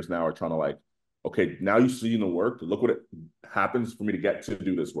content creators now are trying to like, okay, now you see the work, look what it happens for me to get to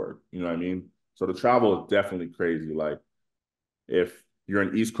do this work. You know what I mean? So the travel is definitely crazy. Like if you're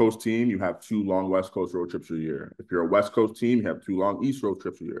an East Coast team, you have 2 long West Coast road trips a year. If you're a West Coast team, you have 2 long East road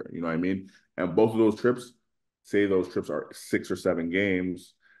trips a year. You know what I mean? And both of those trips, say those trips are 6 or 7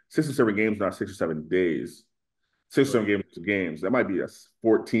 games, 6 or 7 games, not 6 or 7 days. Six or Right. 7 games. That might be a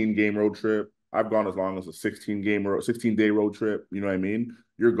 14 game road trip. I've gone as long as a 16-day road trip. You know what I mean?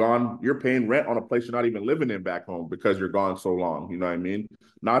 You're gone. You're paying rent on a place you're not even living in back home because you're gone so long. You know what I mean?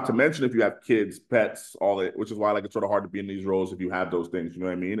 Not to mention if you have kids, pets, all that, which is why like it's sort of hard to be in these roles if you have those things. You know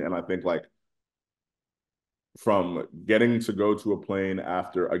what I mean? And I think like from getting to go to a plane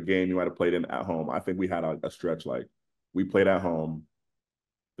after a game you might have played in at home, I think we had a stretch like we played at home.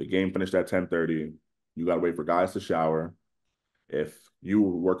 The game finished at 10:30. You got to wait for guys to shower. If you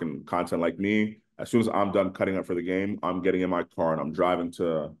were working content like me, as soon as I'm done cutting up for the game, I'm getting in my car and I'm driving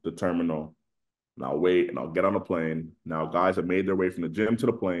to the terminal and I'll wait and I'll get on the plane. Now, guys have made their way from the gym to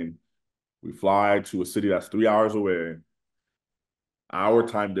the plane. We fly to a city that's 3 hours away, hour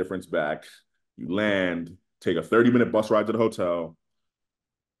time difference back. You land, take a 30-minute bus ride to the hotel,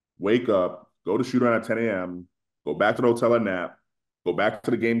 wake up, go to shoot around at 10 a.m., go back to the hotel at nap, go back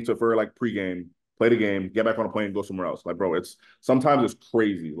to the game for like pregame, play the game, get back on a plane, go somewhere else. Like, bro, it's sometimes it's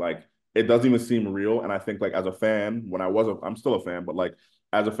crazy. Like, it doesn't even seem real. And I think like as a fan, I'm still a fan, but like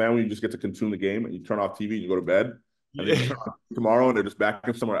as a fan, when you just get to consume the game and you turn off TV and you go to bed, and then you Yeah. turn on tomorrow and they're just back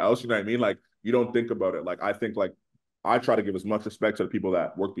in somewhere else. You know what I mean? Like, you don't think about it. Like, I think like I try to give as much respect to the people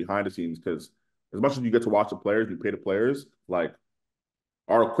that work behind the scenes because as much as you get to watch the players, you pay the players, like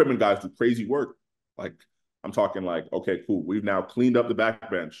our equipment guys do crazy work. Like I'm talking like, okay, cool. We've now cleaned up the back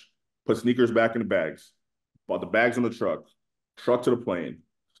bench, put sneakers back in the bags, bought the bags on the truck to the plane.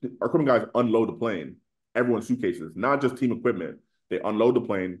 Our equipment guys unload the plane, everyone's suitcases, not just team equipment. They unload the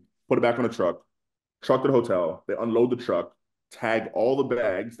plane, put it back on the truck to the hotel. They unload the truck, tag all the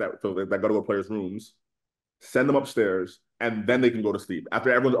bags that go to a player's rooms, send them upstairs, and then they can go to sleep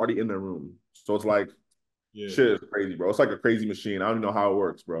after everyone's already in their room. So it's like, Yeah. shit is crazy, bro. It's like a crazy machine. I don't even know how it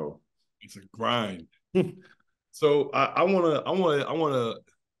works, bro. It's a grind. So I wanna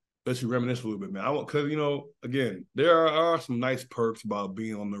let you reminisce a little bit, man. I want because again, there are some nice perks about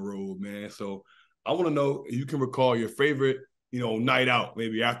being on the road, man. So I want to know if you can recall your favorite, night out,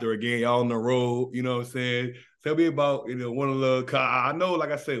 maybe after a game, y'all on the road. You know what I'm saying? Tell me about one of the. Cause I know,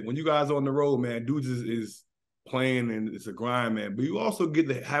 like I said, when you guys are on the road, man, dudes is playing and it's a grind, man. But you also get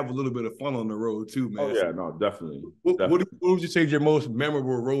to have a little bit of fun on the road too, Oh man. yeah, no, definitely. What would you say is your most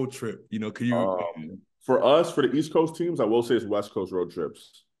memorable road trip? Can you? For us, for the East Coast teams, I will say it's West Coast road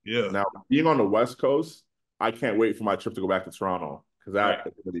trips. Yeah. Now, being on the West Coast, I can't wait for my trip to go back to Toronto because Right. that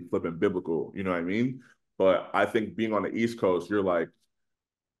is going to be flipping biblical. You know what I mean? But I think being on the East Coast, you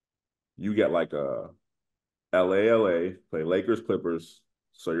get like a LA, play Lakers, Clippers.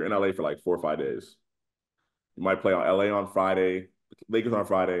 So you're in LA for like 4 or 5 days. You might play on LA on Friday, Lakers on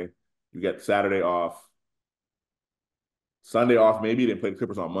Friday. You get Saturday off, Sunday off, maybe, then play the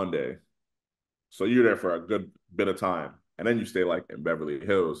Clippers on Monday. So you're there for a good bit of time. And then you stay like in Beverly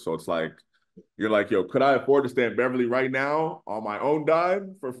Hills. So it's like, you're like, yo, could I afford to stay in Beverly right now on my own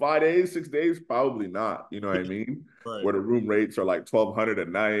dime for 5 days, 6 days? Probably not. You know what I mean? Right. Where the room rates are like 1,200 a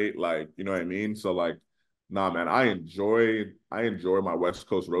night. Like, you know what I mean? So like, nah, man, I enjoy my West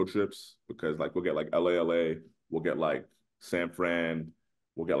Coast road trips because like we'll get like LA, we'll get like San Fran,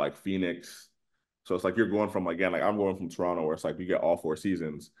 we'll get like Phoenix. So it's like you're going from, again, like I'm going from Toronto where it's like you get all 4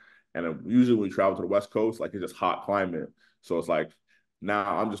 seasons. And then usually when we travel to the West Coast, like it's just hot climate. So it's like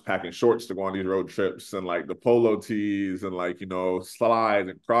now I'm just packing shorts to go on these road trips and like the polo tees and like, slides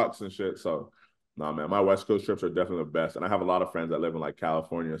and Crocs and shit. So nah, man, my West Coast trips are definitely the best. And I have a lot of friends that live in like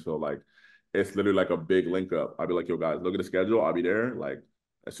California. So like it's literally like a big link up. I'll be like, yo, guys, look at the schedule. I'll be there. Like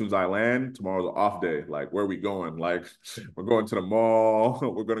as soon as I land, tomorrow's an off day. Like, where are we going? Like, we're going to the mall.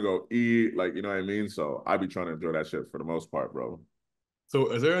 We're gonna go eat. Like, you know what I mean? So I be trying to enjoy that shit for the most part, bro.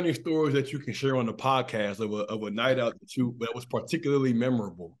 So, is there any stories that you can share on the podcast of a night out that was particularly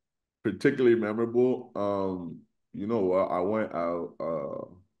memorable? Particularly memorable. You know what? I went out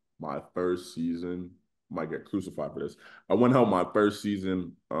my first season. Might get crucified for this. I went out my first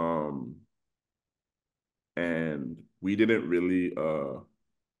season, and we didn't really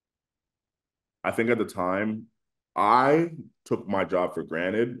I think at the time I took my job for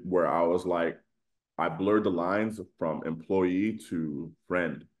granted where I was like, I blurred the lines from employee to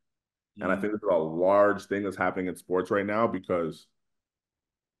friend. And I think this is a large thing that's happening in sports right now because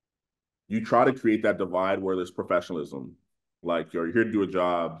you try to create that divide where there's professionalism. Like, you're here to do a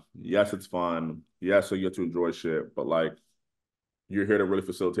job. Yes, it's fun. Yes, so you get to enjoy shit, but like, you're here to really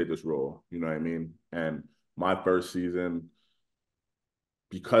facilitate this role. You know what I mean? And my first season,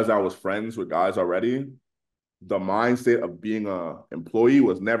 because I was friends with guys already, the mindset of being a employee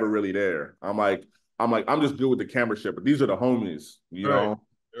was never really there. I'm just good with the camera shit, but these are the homies, you Right. know?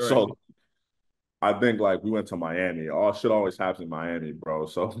 Right. So I think like we went to Miami. All shit always happens in Miami, bro.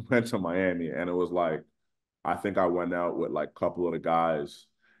 So we went to Miami and it was like, I think I went out with like a couple of the guys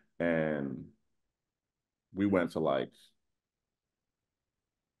and we went to like,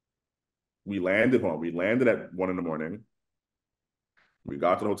 we landed at 1 a.m. We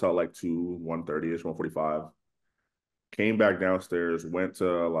got to the hotel like 1:30ish, 1:45. Came back downstairs, went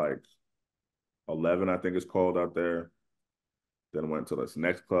to like 11, I think it's called out there. Then went to this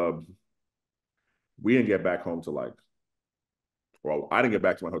next club. We didn't get back home to like, well, I didn't get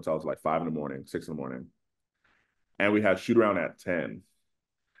back to my hotel till like 5 in the morning, 6 in the morning. And we had shoot around at 10.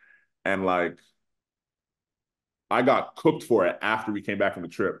 And like, I got cooked for it after we came back from the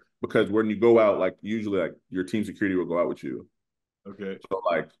trip because when you go out, like usually like your team security will go out with you. Okay. So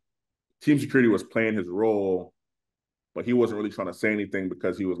like team security was playing his role, but he wasn't really trying to say anything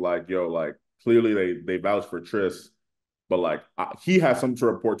because he was like, yo, like clearly they vouched for Tris, but like he has something to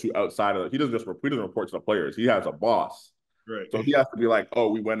report to outside of it. He doesn't report to the players. He has a boss. Right. So he has to be like, oh,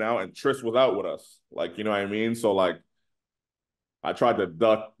 we went out and Tris was out with us. Like, you know what I mean? So like I tried to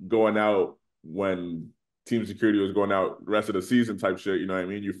duck going out when team security was going out the rest of the season type shit. You know what I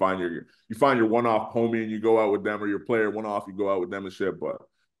mean? You find your one-off homie and you go out with them, or your player one-off, you go out with them and shit. But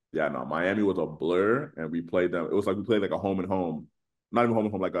yeah, no, Miami was a blur and we played them. It was like we played like a home and home. Not even home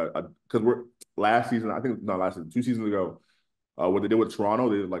and home, like because we're last season, I think not last season, 2 seasons ago, what they did with Toronto,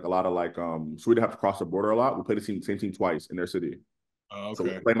 they did like a lot of like so we didn't have to cross the border a lot. We played the same team twice in their city. Okay. So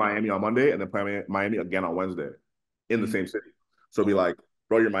we play Miami on Monday and then play Miami again on Wednesday in the same city. So it'd be like,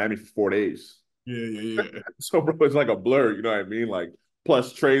 bro, you're in Miami for 4 days. Yeah. So, bro, it's like a blur, you know what I mean? Like,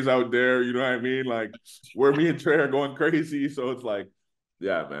 plus Trey's out there, you know what I mean? Like, where me and Trey are going crazy. So it's like,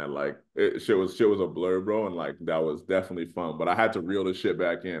 yeah, man, like shit was a blur, bro. And like that was definitely fun. But I had to reel this shit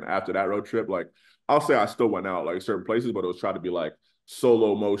back in after that road trip. Like, I'll say I still went out like certain places, but it was trying to be like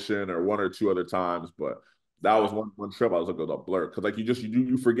solo motion or one or two other times. But That was one trip I was like, it was a blur. Because like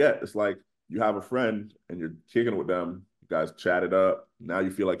you forget. It's like you have a friend and you're kicking with them. You guys chatted up. Now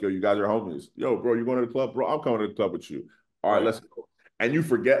you feel like, yo, you guys are homies. Yo, bro, you going to the club? Bro, I'm coming to the club with you. All right, Right. let's go. And you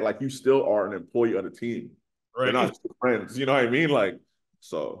forget, like, you still are an employee of the team. They're not Right. just friends. You know what I mean? Like,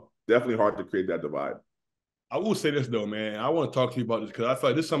 so definitely hard to create that divide. I will say this though, man. I want to talk to you about this because I feel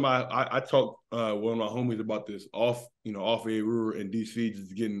like this is something I talked one of my homies about this off air. We were in DC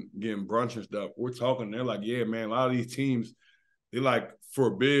just getting brunch and stuff. We're talking, they're like, yeah, man, a lot of these teams, they like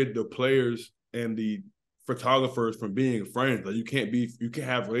forbid the players and the photographers from being friends. Like you can't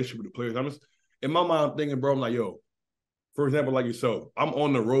have a relationship with the players. I'm just in my mind, I'm thinking, bro, I'm like, yo, for example, like yourself, I'm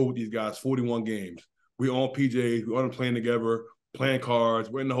on the road with these guys, 41 games. We on PJs, we on a plane together, playing cards,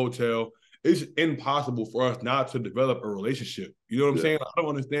 we're in the hotel. It's impossible for us not to develop a relationship. You know what I'm saying? I don't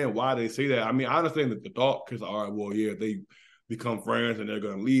understand why they say that. I mean, I understand the thought because, all right, well, yeah, they become friends and they're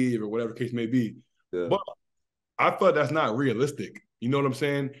going to leave or whatever the case may be. Yeah. But I feel that's not realistic. You know what I'm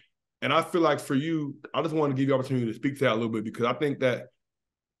saying? And I feel like for you, I just want to give you opportunity to speak to that a little bit because I think that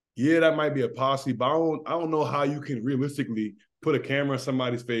yeah, that might be a policy, but I don't know how you can realistically put a camera in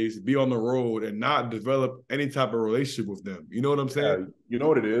somebody's face, be on the road, and not develop any type of relationship with them. You know what I'm saying? Yeah, you know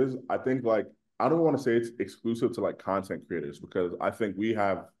what it is? I think like I don't want to say it's exclusive to like content creators because I think we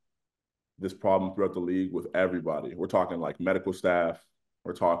have this problem throughout the league with everybody. We're talking like medical staff,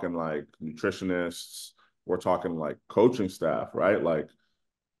 we're talking like nutritionists, we're talking like coaching staff, right? Like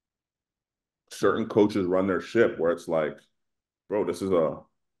certain coaches run their ship where it's like, bro, this is a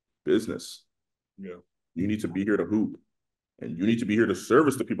business. Yeah. You need to be here to hoop and you need to be here to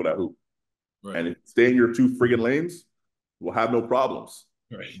service the people that hoop. Right. And if you stay in your two friggin' lanes, we'll have no problems.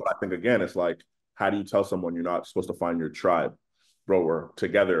 Right. But I think again, it's like, how do you tell someone you're not supposed to find your tribe? Bro, we're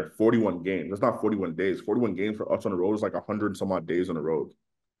together 41 games. That's not 41 days. 41 games for us on the road is like 100 and some odd days on the road.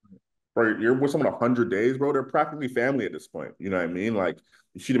 Bro, you're with someone 100 days, bro. They're practically family at this point. You know what I mean? Like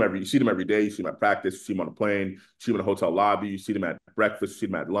you see them every day. You see them at practice. You see them on the plane. You see them in the hotel lobby. You see them at breakfast. You see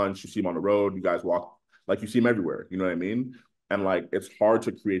them at lunch. You see them on the road. You guys walk like you see them everywhere. You know what I mean? And like it's hard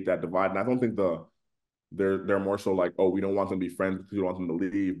to create that divide. And I don't think they're more so like, oh, we don't want them to be friends because we don't want them to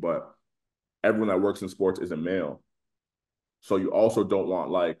leave. But everyone that works in sports is a male. So you also don't want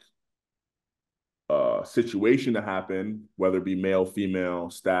like a situation to happen, whether it be male, female,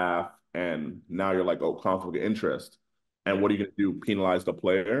 staff, and now you're like, oh, conflict of interest. And what are you going to do? Penalize the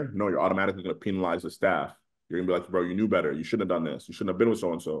player? No, you're automatically going to penalize the staff. You're going to be like, bro, you knew better. You shouldn't have done this. You shouldn't have been with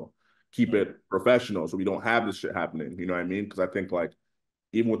so-and-so. Keep it professional so we don't have this shit happening. You know what I mean? Because I think like,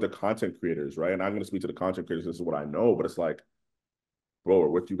 even with the content creators, right? And I'm going to speak to the content creators. This is what I know, but it's like, bro, we're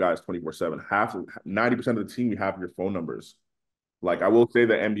with you guys 24/7. 90% of the team, you have your phone numbers. Like I will say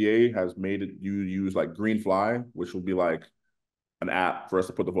the NBA has made it you use like Greenfly, which will be like an app for us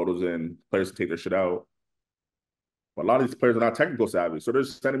to put the photos in, players to take their shit out. But a lot of these players are not technical savvy. So they're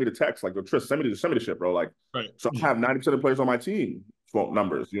just sending me the text, like, Tris, send me the shit, bro. Like, Right. so I have 90% of the players on my team phone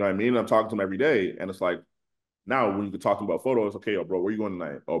numbers. You know what I mean? And I'm talking to them every day. And it's like, now when you can talk to them about photos, okay, yo, bro, where you going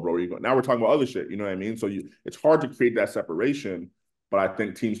tonight? Oh, bro, where you going? Now we're talking about other shit. You know what I mean? So it's hard to create that separation, but I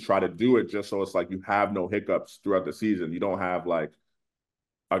think teams try to do it just so it's like you have no hiccups throughout the season. You don't have like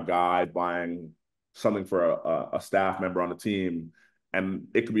a guy buying something for a staff member on the team, and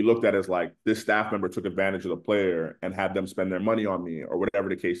it could be looked at as like this staff member took advantage of the player and had them spend their money on me or whatever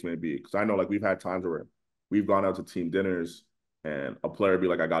the case may be. Because I know like we've had times where we've gone out to team dinners and a player be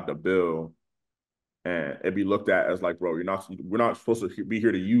like, I got the bill. And it'd be looked at as like, bro, we're not supposed to be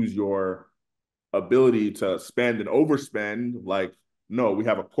here to use your ability to spend and overspend. Like, no, we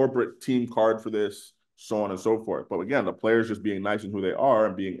have a corporate team card for this, so on and so forth. But again, the players just being nice in who they are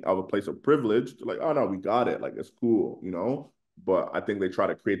and being of a place of privilege, like, oh no, we got it. Like, it's cool, you know? But I think they try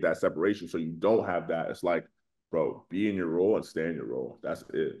to create that separation so you don't have that. It's like, bro, be in your role and stay in your role. That's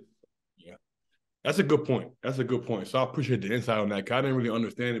it. Yeah. That's a good point. That's a good point. So I appreciate the insight on that. I didn't really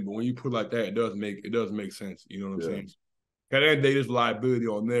understand it, but when you put it like that, it does make sense. You know what I'm saying? At the end of the day, there's liability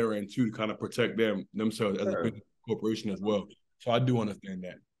on their end too to kind of protect themselves as a business corporation as well. So I do understand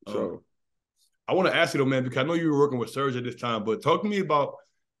that. So I want to ask you though, man, because I know you were working with Serge at this time, but talk to me about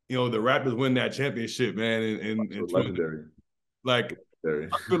the Raptors win that championship, man, and legendary. Like legendary.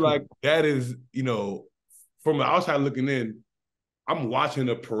 I feel like that is, from the outside looking in, I'm watching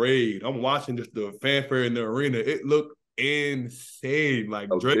a parade. I'm watching just the fanfare in the arena. It looked insane. Like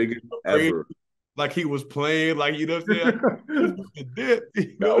Drake ever. Like he was playing, like you know what I'm saying?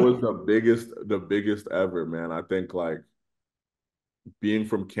 That was the biggest ever, man. I think like being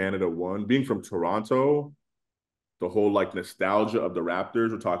from Canada, being from Toronto, the whole like nostalgia of the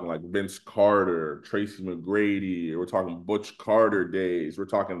Raptors. We're talking like Vince Carter, Tracy McGrady. We're talking Butch Carter days. We're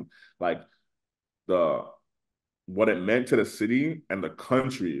talking like the what it meant to the city and the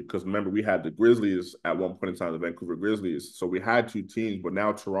country. Because remember, we had the Grizzlies at one point in time, the Vancouver Grizzlies. So we had two teams, but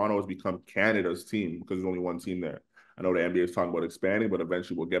now Toronto has become Canada's team because there's only one team there. I know the NBA is talking about expanding, but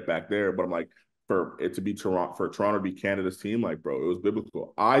eventually we'll get back there. But I'm like, for it to be Toronto, for Toronto to be Canada's team, like, bro, it was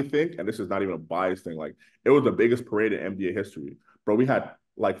biblical. I think, and this is not even a bias thing, like, it was the biggest parade in NBA history. Bro, we had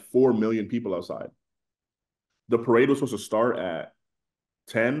like 4 million people outside. The parade was supposed to start at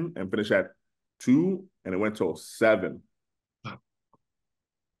 10 and finish at 2, and it went till 7.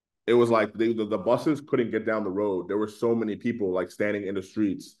 It was like the buses couldn't get down the road. There were so many people like standing in the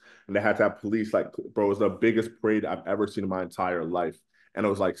streets, and they had to have police. Like, bro, it was the biggest parade I've ever seen in my entire life. And it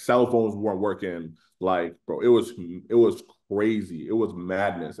was like cell phones weren't working. Like, bro, it was crazy. It was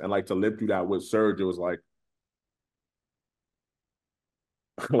madness. And like to live through that with Serge, it was like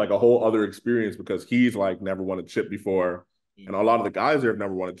like a whole other experience because he's like never won a chip before, and a lot of the guys there have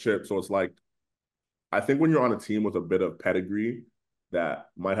never won a chip. So it's like I think when you're on a team with a bit of pedigree that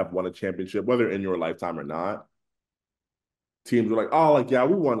might have won a championship, whether in your lifetime or not, teams are like, oh, like, yeah,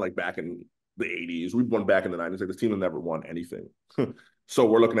 we won like back in the 80s. We won back in the 90s. Like, this team has never won anything. So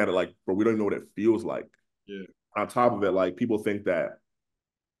we're looking at it like, bro, we don't even know what it feels like. Yeah. On top of it, like, people think that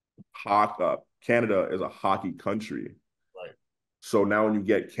Canada is a hockey country. Right. So now when you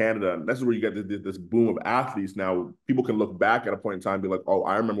get Canada, and that's where you get this boom of athletes. Now people can look back at a point in time and be like, oh,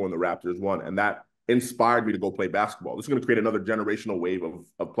 I remember when the Raptors won. And that inspired me to go play basketball. This is going to create another generational wave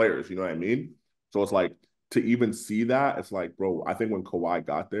of players. You know what I mean? So it's like, to even see that, it's like, bro, I think when Kawhi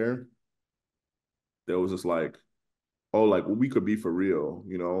got there was just like, oh, like, well, we could be for real,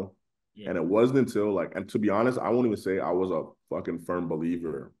 you know? Yeah. And it wasn't until like, and to be honest, I won't even say I was a fucking firm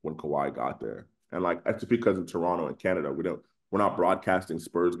believer when Kawhi got there. And like, that's just because in Toronto and Canada, we're not broadcasting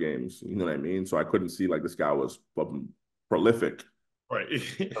Spurs games, you know what I mean? So I couldn't see like this guy was fucking prolific. Right.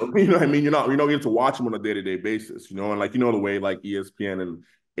 You know what I mean? You don't get to watch him on a day-to-day basis, you know? And like, you know, the way like ESPN and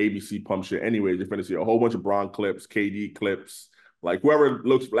ABC pump shit anyways, you're going to see a whole bunch of Bron clips, KD clips, like whoever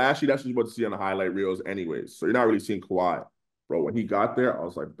looks flashy, that's what you're about to see on the highlight reels anyways. So you're not really seeing Kawhi. Bro, when he got there, I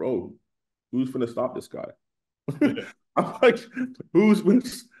was like, bro, who's finna stop this guy? I'm like,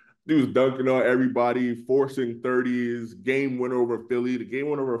 dude's dunking on everybody, forcing 30s, game winner over Philly. The game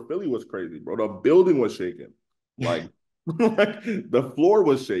winner over Philly was crazy, bro. The building was shaking. Like, like the floor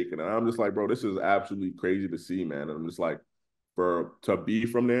was shaking. And I'm just like, bro, this is absolutely crazy to see, man. And I'm just like, to be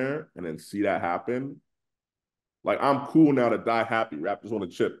from there and then see that happen, like, I'm cool now to die happy. Raptors on a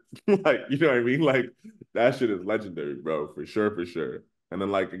chip. Like, you know what I mean? Like, that shit is legendary, bro, for sure, for sure. And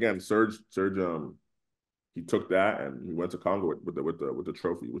then, like, again, Serge, he took that and he went to Congo with the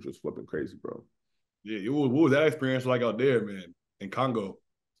trophy, which was flipping crazy, bro. Yeah, what was that experience like out there, man, in Congo?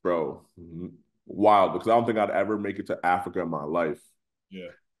 Bro, wild, because I don't think I'd ever make it to Africa in my life. Yeah.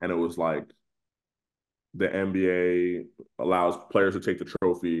 And it was like, the NBA allows players to take the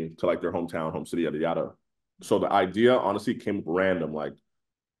trophy to like their hometown, home city, yada yada. So the idea honestly came up random. Like,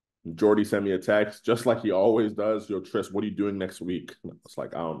 Jordy sent me a text, just like he always does. Yo, Tris, what are you doing next week? I was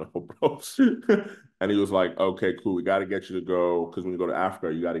like, I don't know, bro. And he was like, okay, cool. We got to get you to go, because when you go to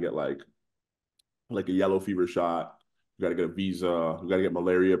Africa, you got to get like a yellow fever shot. You got to get a visa. You got to get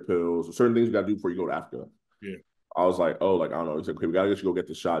malaria pills. Certain things you got to do before you go to Africa. Yeah. I was like, oh, like, I don't know. He said, okay, we got to get you to go get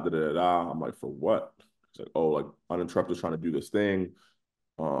the shot. Da, da, da, da. I'm like, for what? He's like, oh, like, Uninterrupted trying to do this thing.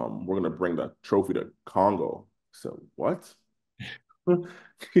 We're gonna bring the trophy to Congo. I said, what?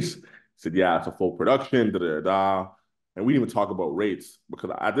 He said, yeah, it's a full production, da da da. And we didn't even talk about rates,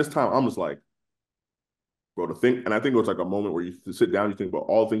 because at this time I'm just like, bro, to think, and I think it was like a moment where you sit down, you think about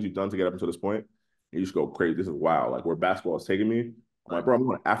all the things you've done to get up until this point, and you just go crazy. This is wild. Like, where basketball is taking me. I'm like, bro, I'm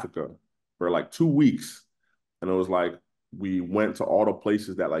going to Africa for like 2 weeks. And it was like, we went to all the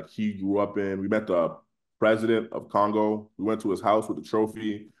places that like he grew up in. We met the president of Congo. We went to his house with the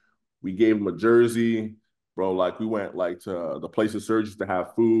trophy. We gave him a jersey, bro. Like, we went like to the places Serge used to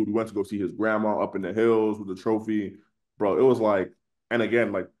have food. We went to go see his grandma up in the hills with the trophy, bro. It was like, and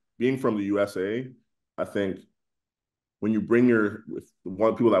again, like, being from the USA, I think when you bring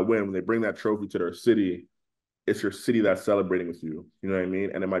one people that win, when they bring that trophy to their city, it's your city that's celebrating with you. You know what I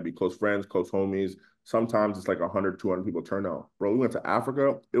mean? And it might be close friends, close homies. Sometimes it's like 100, 200 people turn out. Bro, we went to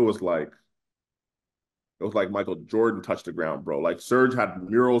Africa. It was like Michael Jordan touched the ground, bro. Like, Serge had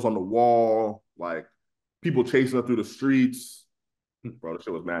murals on the wall, like people chasing us through the streets. Bro, this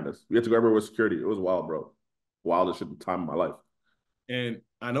shit was madness. We had to go everywhere with security. It was wild, bro. Wildest shit time of my life. And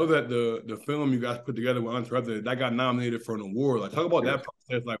I know that the film you guys put together with Uninterrupted, that got nominated for an award. Like, talk about that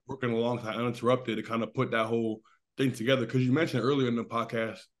process, like working alongside Uninterrupted to kind of put that whole thing together. Because you mentioned earlier in the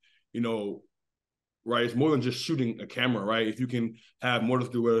podcast, you know, right, it's more than just shooting a camera, right? If you can have more to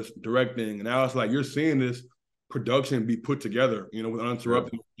do with directing, and now it's like you're seeing this production be put together, with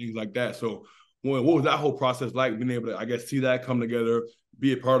uninterrupted things like that. So what was that whole process like, being able to, I guess, see that come together,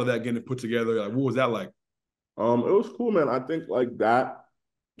 be a part of that, getting it put together? Like, what was that like? It was cool, man. I think like that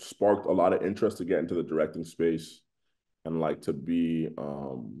sparked a lot of interest to get into the directing space and like to be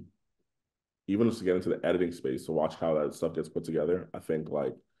even just to get into the editing space to watch how that stuff gets put together. I think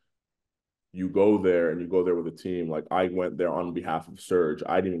like you go there and you go there with a team. Like I went there on behalf of Serge.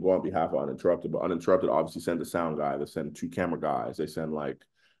 I didn't even go on behalf of Uninterrupted, but Uninterrupted obviously sent a sound guy. They send 2 camera guys. They send like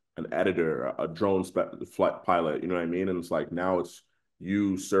an editor, a drone flight pilot. You know what I mean? And it's like now it's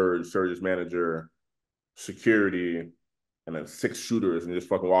you, Serge, Serge's manager, security, and then 6 shooters, and you just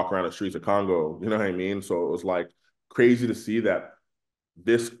fucking walk around the streets of Congo. You know what I mean? So it was like crazy to see that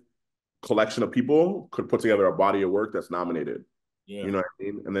this collection of people could put together a body of work that's nominated. Yeah. You know what I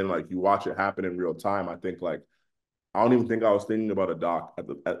mean? And then like you watch it happen in real time. I think like I don't even think I was thinking about a doc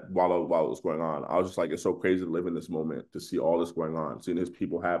while it was going on. I was just like, it's so crazy to live in this moment, to see all this going on, seeing his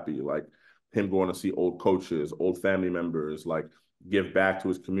people happy, like him going to see old coaches, old family members, like give back to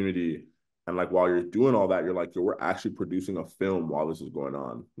his community. And like while you're doing all that, you're like, yo, we're actually producing a film while this is going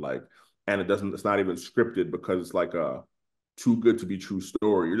on. Like, and it's not even scripted because it's like a too good to be true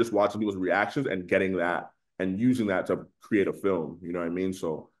story. You're just watching people's reactions and getting that and using that to create a film. You know what I mean?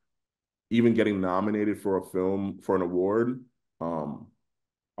 So even getting nominated for a film for an award, I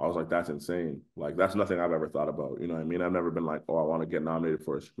was like, that's insane. Like that's nothing I've ever thought about. You know what I mean? I've never been like, oh, I want to get nominated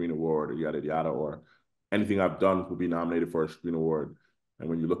for a screen award or yada yada, or anything I've done will be nominated for a screen award. And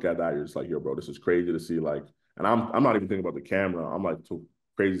when you look at that, you're just like, yo, bro, this is crazy to see. Like, and I'm not even thinking about the camera. I'm like, so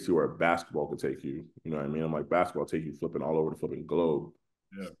crazy to see where basketball could take you. You know what I mean? I'm like, basketball take you flipping all over the flipping globe.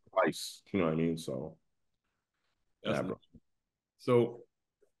 Yeah. Twice. You know what I mean? So That's yeah, bro. So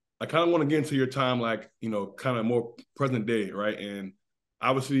I kind of want to get into your time, like, kind of more present day, right? And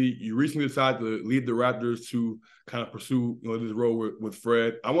obviously, you recently decided to leave the Raptors to kind of pursue, this role with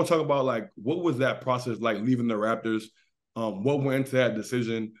Fred. I want to talk about, like, what was that process like leaving the Raptors? What went into that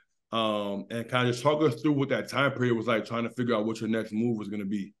decision? And kind of just talk us through what that time period was like, trying to figure out what your next move was going to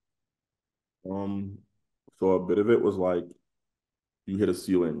be. So a bit of it was like you hit a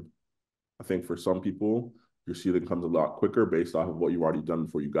ceiling. I think for some people, your ceiling comes a lot quicker based off of what you've already done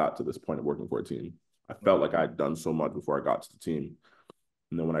before you got to this point of working for a team. I felt like I'd done so much before I got to the team.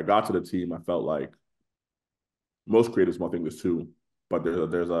 And then when I got to the team, I felt like most creatives might think this too, but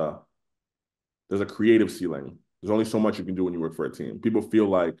there's a creative ceiling. There's only so much you can do when you work for a team. People feel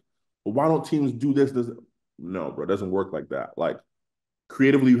like, well, why don't teams do this? No, bro, it doesn't work like that. Like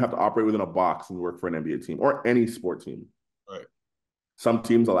creatively, you have to operate within a box when you work for an NBA team or any sport team. Right. Some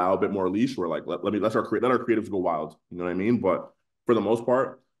teams allow a bit more leash where like let our creatives go wild. You know what I mean? But for the most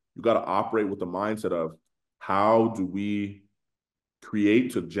part, you got to operate with the mindset of how do we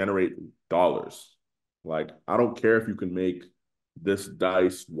create to generate dollars? Like, I don't care if you can make this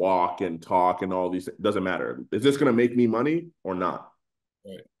dice walk and talk and all these, it doesn't matter. Is this gonna make me money or not?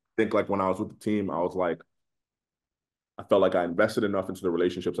 Right. I think like when I was with the team, I was like, I felt like I invested enough into the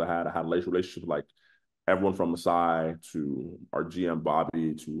relationships I had. I had relationships with like everyone from Masai to our GM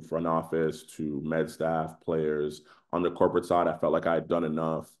Bobby to front office to med staff, players. On the corporate side, I felt like I had done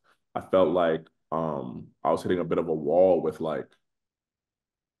enough. I felt like I was hitting a bit of a wall with like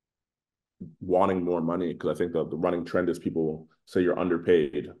wanting more money because I think the running trend is people say you're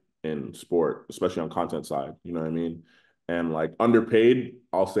underpaid in sport, especially on content side. You know what I mean? And like underpaid,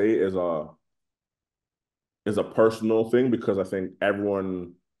 I'll say is a personal thing because I think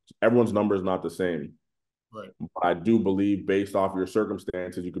everyone's number is not the same. Right. But I do believe based off your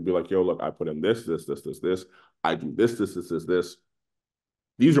circumstances, you could be like, yo, look, I put in this. I do this.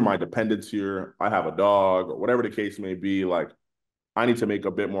 These are my dependents here. I have a dog or whatever the case may be. Like, I need to make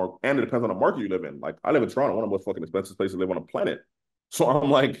a bit more. And it depends on the market you live in. Like, I live in Toronto, one of the most fucking expensive places to live on the planet. So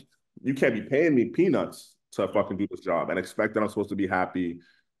I'm like, you can't be paying me peanuts to fucking do this job and expect that I'm supposed to be happy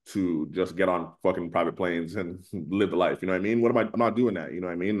to just get on fucking private planes and live the life. You know what I mean? I'm not doing that. You know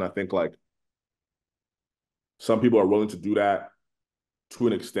what I mean? And I think like some people are willing to do that to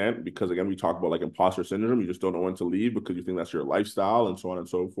an extent because again, we talk about like imposter syndrome. You just don't know when to leave because you think that's your lifestyle and so on and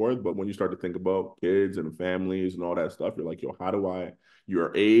so forth. But when you start to think about kids and families and all that stuff, you're like, yo, how do I,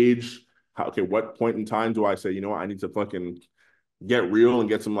 your age, okay, what point in time do I say, you know what, I need to fucking get real and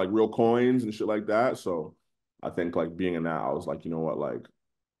get some like real coins and shit like that. So I think like being in that, I was like, you know what, like,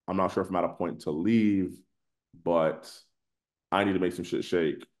 I'm not sure if I'm at a point to leave, but I need to make some shit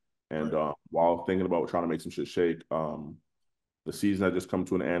shake. And Right. While thinking about trying to make some shit shake, the season had just come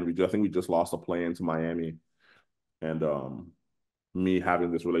to an end. I think we just lost a play into Miami, and me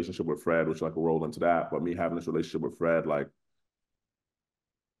having this relationship with Fred, which like we'll roll into that, but me having this relationship with Fred, like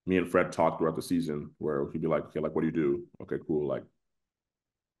me and Fred talked throughout the season where he'd be like, okay, like, what do you do? Okay, cool. Like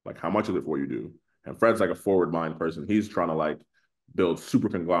how much is it for what you do? And Fred's like a forward mind person. He's trying to like build super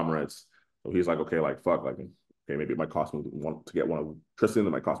conglomerates. So he's like, okay, like fuck, like okay, maybe it might cost me to get one of Tristan, it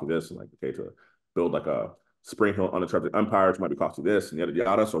might cost me this, and like okay, to build like a Spring Hill uninterrupted empire, which might be costing this and yada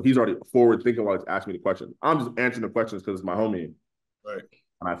yada. So he's already forward thinking while he's asking me the question. I'm just answering the questions because it's my homie. Right.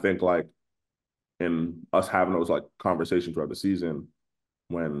 And I think like in us having those like conversations throughout the season,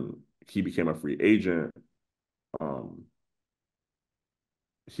 when he became a free agent, um,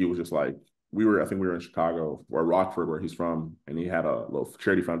 he was just like, I think we were in Chicago or Rockford where he's from, and he had a little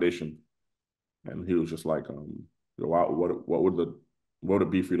charity foundation, and he was just like, what would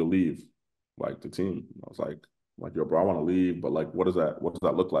it be for you to leave, like the team? And I was like, yo, bro, I want to leave, but like, what does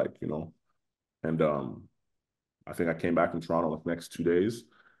that look like, you know? And I think I came back from Toronto like the next 2 days.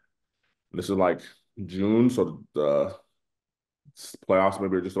 And this is like June, so the playoffs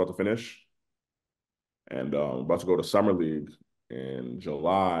maybe are just about to finish, and about to go to summer league in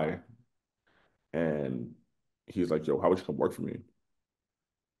July. And he's like, yo, how would you come work for me?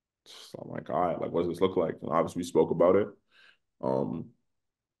 So I'm like, all right, like, what does this look like? And obviously we spoke about it. Um,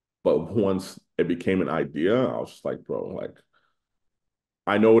 but once it became an idea, I was just like, bro, like,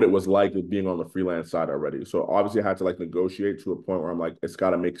 I know what it was like with being on the freelance side already. So obviously I had to like negotiate to a point where I'm like, it's got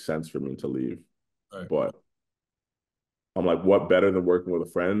to make sense for me to leave. Right. But I'm like, what better than working with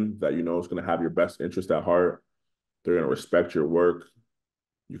a friend that you know is going to have your best interest at heart? They're going to respect your work.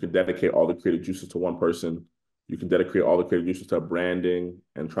 You can dedicate all the creative juices to one person. You can dedicate all the creative juices to branding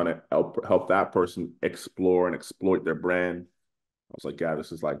and trying to help that person explore and exploit their brand. I was like, yeah,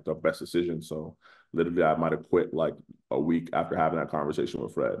 this is like the best decision. So literally, I might have quit like a week after having that conversation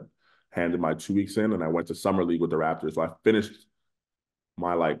with Fred. Handed my 2 weeks in, and I went to summer league with the Raptors. So I finished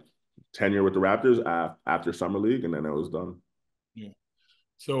my like tenure with the Raptors after summer league, and then it was done. Yeah.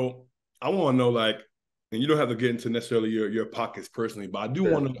 So I want to know, like, and you don't have to get into necessarily your pockets personally, but I do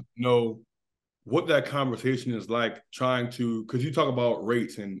want to know what that conversation is like trying to, because you talk about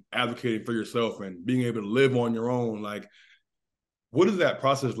rates and advocating for yourself and being able to live on your own. Like, what is that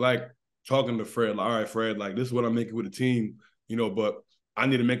process like talking to Fred? Like, all right, Fred, like, this is what I'm making with the team, you know, but I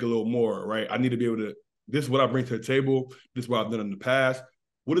need to make a little more, right? I need to be able to, this is what I bring to the table. This is what I've done in the past.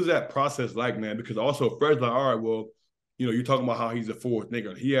 What is that process like, man? Because also Fred's like, all right, well, you know, you're talking about how he's a forward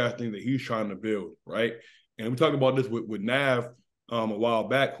thinker. He has things that he's trying to build, right? And we talked about this with Nav a while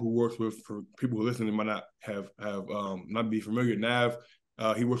back, who works with, for people who listen, might not have not be familiar. Nav,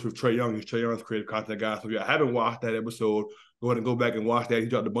 he works with Trae Young. He's Trae Young's creative content guy. So if I haven't watched that episode, go ahead and go back and watch that. He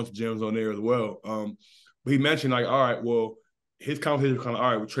dropped a bunch of gems on there as well. But he mentioned like, all right, well, his conversation was kind of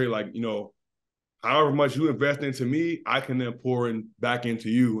all right with Trae, like, you know, however much you invest into me, I can then pour in back into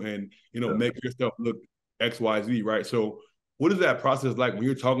you and, you know, make your stuff look XYZ, right? So what is that process like when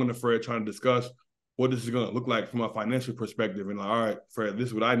you're talking to Fred, trying to discuss what this is going to look like from a financial perspective? And like, all right, Fred, this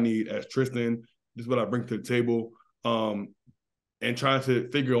is what I need as Tristan. This is what I bring to the table. And trying to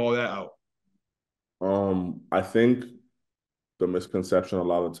figure all that out. I think the misconception a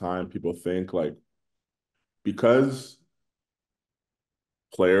lot of the time, people think like, because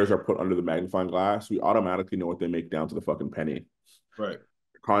players are put under the magnifying glass, we automatically know what they make down to the fucking penny. Right.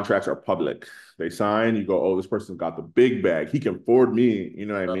 Contracts are public. They sign, you go, oh, this person's got the big bag. He can afford me. You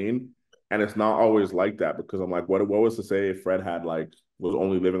know what I mean? And it's not always like that, because I'm like, what was to say if Fred had like was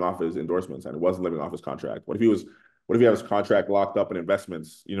only living off his endorsements and wasn't living off his contract? What if he had his contract locked up in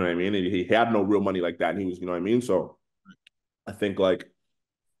investments? You know what I mean? And he had no real money like that, and he was, you know what I mean? So I think like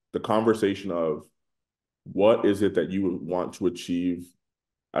the conversation of what is it that you would want to achieve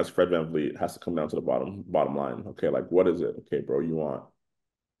as Fred VanVleet has to come down to the bottom line. Okay, like what is it? Okay, bro, you want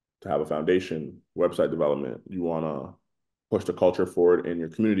to have a foundation, website development. You want to push the culture forward in your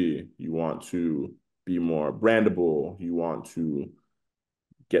community. You want to be more brandable. You want to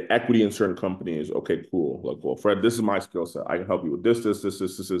get equity in certain companies. Okay, cool. Like, well, Fred, this is my skill set. I can help you with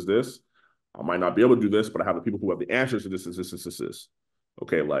this. I might not be able to do this, but I have the people who have the answers to this.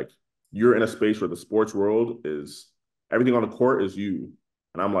 Okay, like you're in a space where the sports world is everything on the court is you.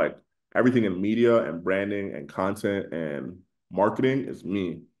 And I'm like, everything in media and branding and content and marketing is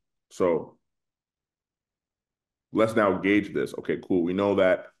me. So let's now gauge this. Okay, cool. We know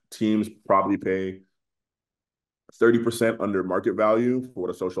that teams probably pay 30% under market value for what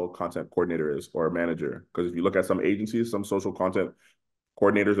a social content coordinator is or a manager. Because if you look at some agencies, some social content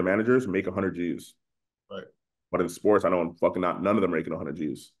coordinators and managers make 100 G's. Right. But in sports, I know fucking none of them are making 100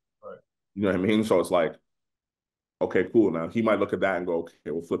 G's. Right. You know what I mean? So it's like, okay, cool. Now he might look at that and go, okay,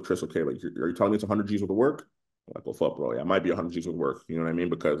 we'll flip Tris. Okay, like are you telling me it's 100 G's worth of work? Like, well, fuck, bro. Yeah, it might be 100 G's with work. You know what I mean?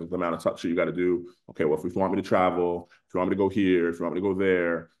 Because of the amount of shit you got to do. Okay, well, if you want me to travel, if you want me to go here, if you want me to go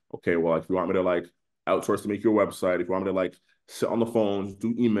there, okay, well, if you want me to like outsource to make your website, if you want me to like sit on the phones,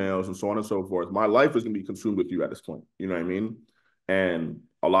 do emails, and so on and so forth, my life is gonna be consumed with you at this point. You know what I mean? And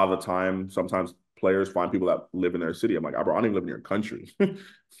a lot of the time, sometimes players find people that live in their city. I'm like, bro, I don't even live in your country.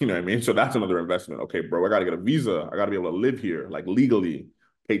 You know what I mean? So that's another investment. Okay, bro, I got to get a visa. I got to be able to live here, like legally,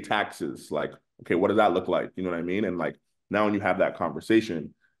 pay taxes. Like, okay, what does that look like? You know what I mean? And like now when you have that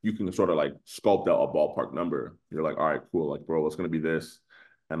conversation, you can sort of like sculpt out a ballpark number. You're like, all right, cool. Like, bro, it's going to be this.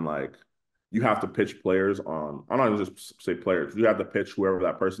 And like, you have to pitch players on, I'm not even just say players, you have to pitch whoever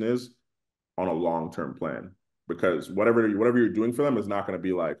that person is on a long-term plan. Because whatever you're doing for them is not going to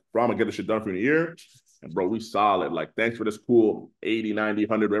be like, bro, I'm going to get this shit done for you in a year. And bro, we solid. Like, thanks for this cool 80, 90,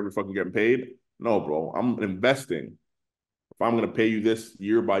 100, whatever fucking getting paid. No, bro, I'm investing. If I'm going to pay you this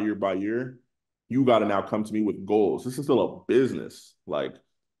year by year by year, you got to now come to me with goals. This is still a business. Like,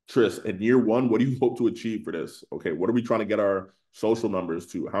 Tris, in year one, what do you hope to achieve for this? Okay, what are we trying to get our social numbers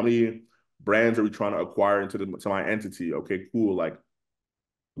to? How many brands are we trying to acquire to my entity? Okay, cool. Like,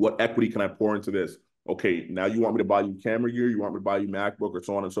 what equity can I pour into this? Okay, now you want me to buy you camera gear? You want me to buy you MacBook or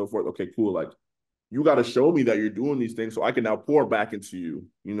so on and so forth? Okay, cool. Like, you got to show me that you're doing these things so I can now pour back into you.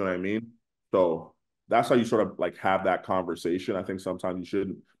 You know what I mean? So that's how you sort of like have that conversation. I think sometimes you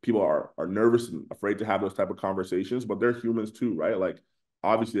shouldn't, people are nervous and afraid to have those type of conversations, but they're humans too, right? Like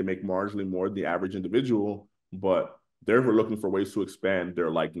obviously they make marginally more than the average individual, but they're looking for ways to expand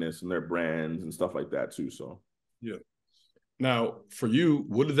their likeness and their brands and stuff like that too. So yeah. Now, for you,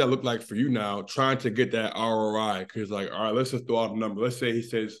 what does that look like for you now, trying to get that ROI? Because, like, all right, let's just throw out a number. Let's say he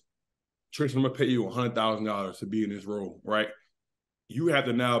says, Tristan, I'm going to pay you $100,000 to be in this role, right? You have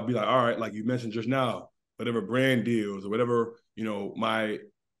to now be like, all right, like you mentioned just now, whatever brand deals or whatever, you know, my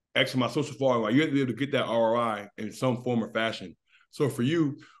X my social following, like you have to be able to get that ROI in some form or fashion. So for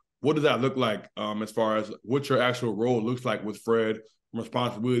you, what does that look like as far as what your actual role looks like with Fred,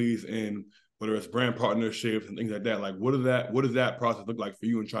 responsibilities and whether it's brand partnerships and things like that? Like what does that process look like for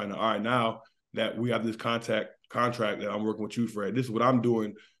you in trying to, all right, now that we have this contract that I'm working with you, Fred, this is what I'm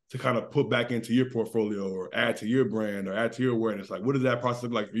doing to kind of put back into your portfolio or add to your brand or add to your awareness? Like, what does that process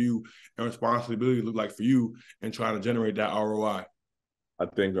look like for you and responsibility look like for you in trying to generate that ROI? I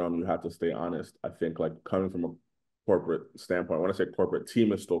think you have to stay honest. I think like coming from a corporate standpoint, when I say corporate,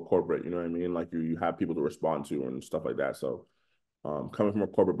 team is still corporate, you know what I mean? Like you have people to respond to and stuff like that. So coming from a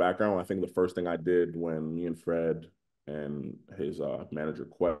corporate background, I think the first thing I did when me and Fred and his manager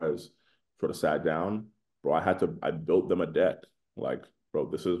Quez sort of sat down, bro, I built them a deck. Like, bro,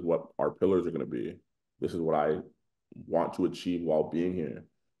 this is what our pillars are going to be. This is what I want to achieve while being here.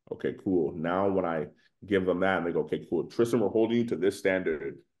 Okay, cool. Now when I give them that and they go, okay, cool. Tristan, we're holding you to this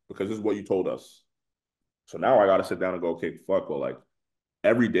standard because this is what you told us. So now I got to sit down and go, okay, fuck, well, like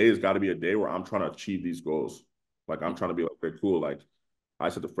every day has got to be a day where I'm trying to achieve these goals. Like I'm trying to be like, okay, cool. Like I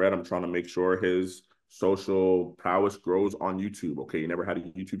said to Fred, I'm trying to make sure his social prowess grows on YouTube. Okay, you never had a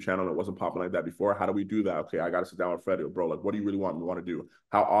YouTube channel that wasn't popping like that before. How do we do that? Okay, I got to sit down with Fred, bro. Like, what do you really want to do?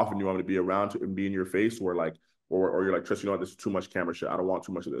 How often do you want me to be around to and be in your face? Or like, or you're like, Tristan, you know what? This is too much camera shit. I don't want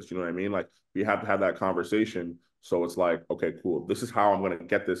too much of this. You know what I mean? Like, we have to have that conversation. So it's like, okay, cool. This is how I'm gonna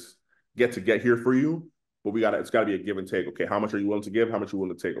get here for you. But it's got to be a give and take. Okay, how much are you willing to give? How much are you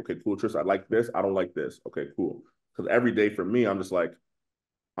willing to take? Okay, cool, Tristan. I like this. I don't like this. Okay, cool. Because every day for me, I'm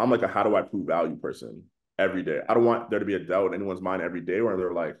like a how do I prove value person every day. I don't want there to be a doubt in anyone's mind every day where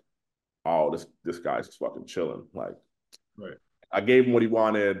they're like, oh, this guy's just fucking chilling. Like, right. I gave him what he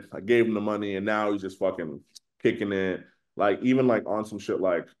wanted. I gave him the money, and now he's just fucking kicking it. Like, even like on some shit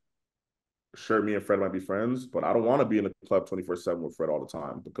like, sure, me and Fred might be friends, but I don't want to be in the club 24/7 with Fred all the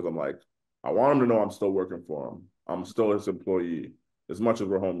time because I'm like, I want him to know I'm still working for him. I'm still his employee as much as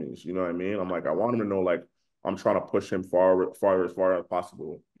we're homies. You know what I mean? I'm like, I want him to know like I'm trying to push him far as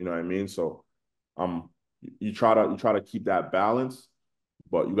possible. You know what I mean? So you try to keep that balance,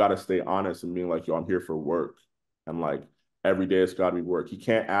 but you got to stay honest and being like, yo, I'm here for work. And like every day it's got to be work. He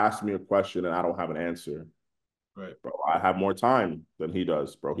can't ask me a question and I don't have an answer. Right. Bro, I have more time than he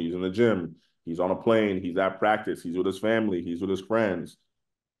does, bro. He's in the gym. He's on a plane. He's at practice. He's with his family. He's with his friends.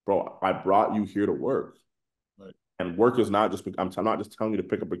 Bro, I brought you here to work. Right. And work is not just, I'm not just telling you to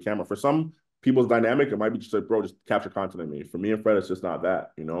pick up a camera. For some people's dynamic, it might be just like, bro, just capture content of me. For me and Fred, it's just not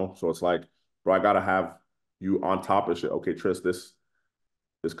that, you know? So it's like, bro, I got to have you on top of shit. Okay, Tris, this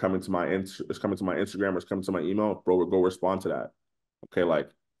is coming to my Instagram or it's coming to my email. Bro, we'll go respond to that. Okay, like,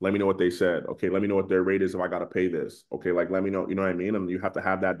 let me know what they said. Okay, let me know what their rate is if I got to pay this. Okay, like, let me know, you know what I mean? And you have to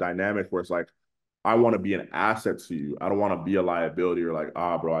have that dynamic where it's like, I want to be an asset to you. I don't want to be a liability or like,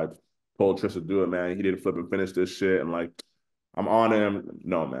 bro, I told Tristan to do it, man. He didn't flip and finish this shit. And like, I'm on him.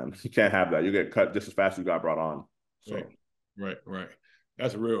 No, man, you can't have that. You get cut just as fast as you got brought on. So, right.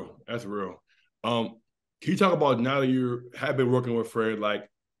 That's real. That's real. Can you talk about now that you have been working with Fred? Like,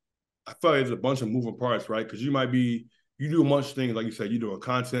 I feel like there's a bunch of moving parts, right? Because you do a bunch of things, like you said, you're doing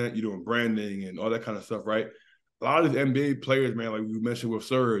content, you're doing branding and all that kind of stuff, right? A lot of these NBA players, man, like we mentioned with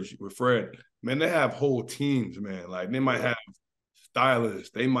Serge, with Fred, man, they have whole teams, man. Like they might have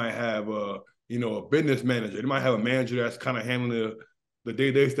stylists, they might have a business manager, they might have a manager that's kind of handling the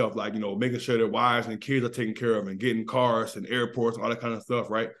day-to-day stuff, like making sure their wives and kids are taken care of and getting cars and airports and all that kind of stuff,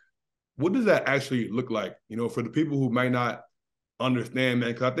 right? What does that actually look like, for the people who might not understand,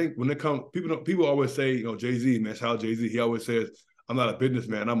 man? Because I think when it comes, people always say, Jay-Z, man, shout out Jay-Z. He always says, I'm not a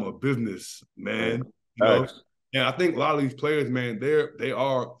businessman, I'm a business man, you know. thanks. And I think a lot of these players, man, they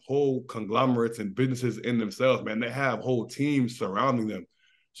are whole conglomerates and businesses in themselves, man. They have whole teams surrounding them.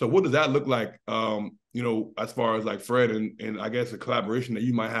 So what does that look like, as far as like Fred and I guess the collaboration that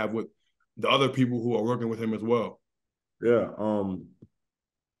you might have with the other people who are working with him as well? Yeah.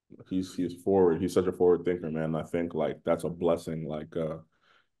 He's forward. He's such a forward thinker, man. I think like that's a blessing. Like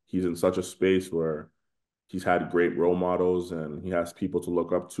he's in such a space where he's had great role models and he has people to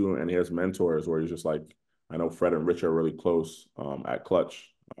look up to and he has mentors where he's just like, I know Fred and Rich are really close at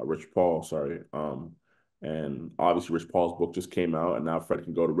Clutch, Rich Paul, sorry. And obviously Rich Paul's book just came out and now Fred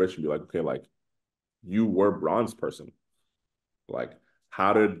can go to Rich and be like, okay, like you were Bron's person. Like,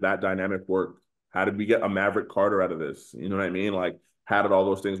 how did that dynamic work? How did we get a Maverick Carter out of this? You know what I mean? Like, how did all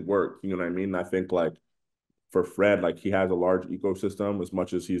those things work? You know what I mean? And I think like for Fred, like he has a large ecosystem as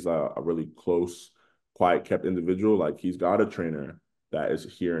much as he's a really close, quiet, kept individual. Like he's got a trainer that is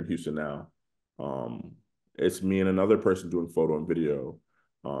here in Houston now. Um, it's me and another person doing photo and video.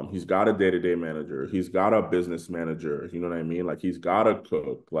 He's got a day-to-day manager. He's got a business manager. You know what I mean? Like he's got a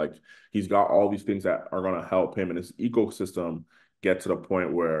cook. Like he's got all these things that are going to help him and his ecosystem get to the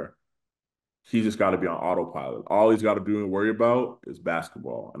point where he's just got to be on autopilot. All he's got to do and worry about is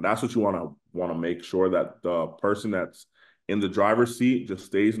basketball. And that's what you want to make sure that the person that's in the driver's seat just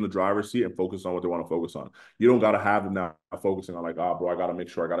stays in the driver's seat and focus on what they want to focus on. You don't got to have them now focusing on like, oh, bro, I got to make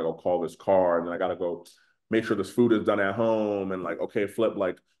sure I got to go call this car and then I got to go make sure this food is done at home and like, okay, flip,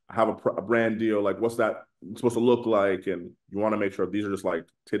 like I have a brand deal. Like, what's that supposed to look like? And you want to make sure these are just like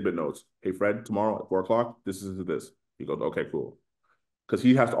tidbit notes. Hey, Fred, tomorrow at 4 o'clock, this is this. He goes, okay, cool. Because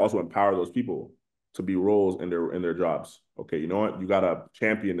he has to also empower those people to be roles in their jobs. Okay, you know what? You gotta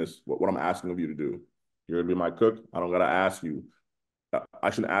champion this. What I'm asking of you to do. You're gonna be my cook. I don't gotta ask you. I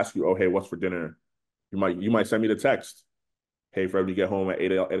shouldn't ask you. Oh, hey, what's for dinner? You might send me the text. Hey, Fred, you get home at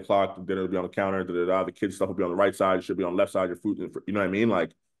 8 o'clock. The dinner will be on the counter. Da, da, da. The kids' stuff will be on the right side. It should be on the left side. Your food. You know what I mean?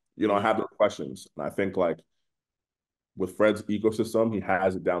 Like, I have those questions, and I think like with Fred's ecosystem, he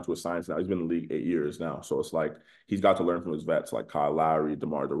has it down to a science now. He's been in the league 8 years now. So it's like he's got to learn from his vets like Kyle Lowry,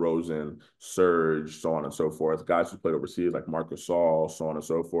 DeMar DeRozan, Serge, so on and so forth. Guys who played overseas like Marc Gasol, so on and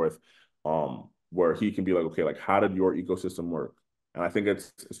so forth, where he can be like, okay, like how did your ecosystem work? And I think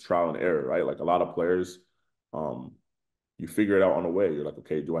it's trial and error, right? Like a lot of players, you figure it out on the way. You're like,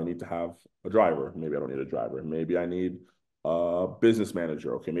 okay, do I need to have a driver? Maybe I don't need a driver. Maybe I need a business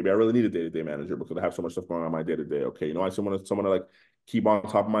manager. Okay, maybe I really need a day-to-day manager because I have so much stuff going on my day-to-day. Okay, I someone to like keep on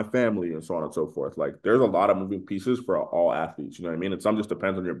top of my family and so on and so forth. Like there's a lot of moving pieces for all athletes. You know what I mean? And some just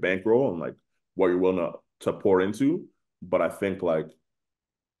depends on your bankroll and like what you're willing to pour into. But I think like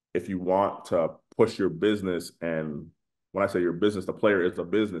if you want to push your business, and when I say your business, the player is a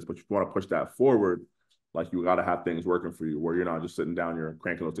business, but if you want to push that forward, like you got to have things working for you where you're not just sitting down, you're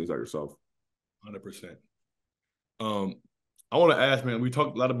cranking those things out yourself. 100%. I want to ask, man, we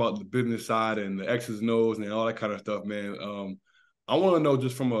talked a lot about the business side and the X's and O's and all that kind of stuff, man. I want to know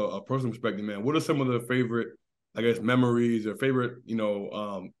just from a personal perspective, man, what are some of the favorite, I guess, memories or favorite,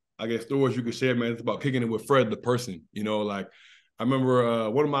 I guess, stories you could share, man? It's about kicking it with Fred, the person, like I remember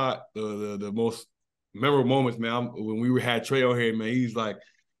one of my, the most memorable moments, man, when we had Trey on here, man, he's like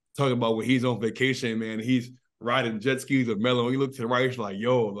talking about when he's on vacation, man, he's riding jet skis with Melo. He looked to the right, he's like,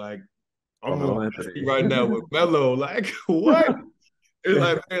 yo, like, I'm on right now with Melo. Like, what? It's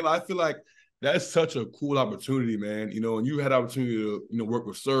like, man, I feel like that's such a cool opportunity, man. And you had opportunity to, work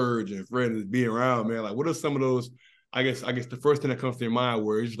with Serge and Fred and be around, man. Like, what are some of those? I guess the first thing that comes to your mind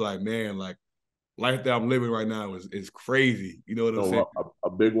where it's like, man, like life that I'm living right now is crazy. You know what I'm saying? A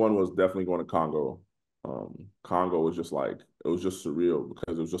big one was definitely going to Congo. Congo was just like, it was just surreal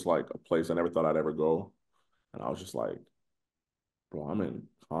because it was just like a place I never thought I'd ever go. And I was just like, bro, I'm in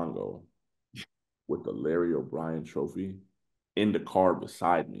Congo with the Larry O'Brien trophy in the car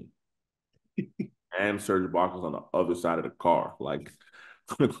beside me. And Serge Ibaka on the other side of the car. Like,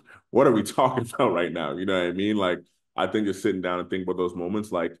 what are we talking about right now? You know what I mean? Like, I think just sitting down and think about those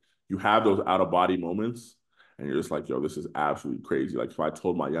moments, like you have those out of body moments and you're just like, yo, this is absolutely crazy. Like if I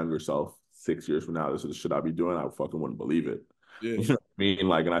told my younger self 6 years from now, this is the shit I'd be doing, I fucking wouldn't believe it. Yeah. You know what I mean?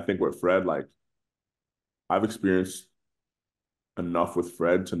 Like, and I think with Fred, like I've experienced enough with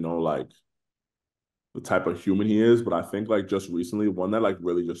Fred to know like the type of human he is. But I think like just recently, one that like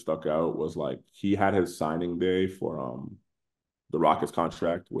really just stuck out was like he had his signing day for the Rockets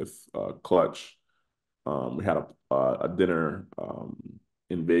contract with Clutch. We had a dinner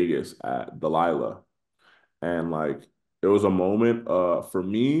in Vegas at Delilah, and like it was a moment for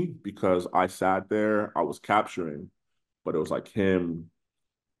me because I sat there, I was capturing, but it was like him,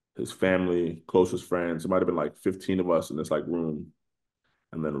 his family, closest friends. It might have been like 15 of us in this like room,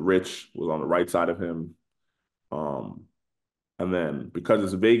 and then Rich was on the right side of him. Um, and then because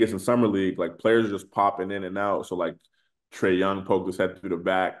it's Vegas and Summer League, like players are just popping in and out. So like Trae Young poked his head through the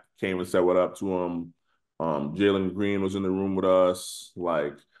back, came and said what up to him. Jalen Green was in the room with us,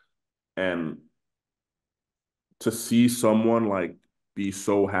 like, and to see someone like be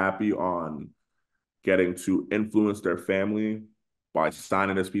so happy on getting to influence their family by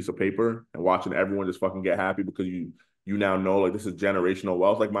signing this piece of paper and watching everyone just fucking get happy because you now know like this is generational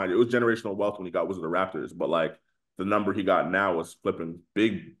wealth. Like mind you, it was generational wealth when he got was the Raptors, but like the number he got now was flipping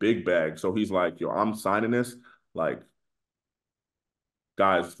big bag. So he's like, yo, I'm signing this. Like,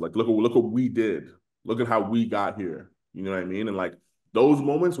 guys, like look what we did. Look at how we got here. You know what I mean? And like those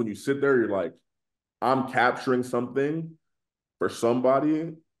moments when you sit there, you're like, I'm capturing something for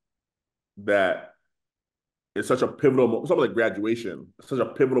somebody that is such a pivotal moment, something like graduation, such a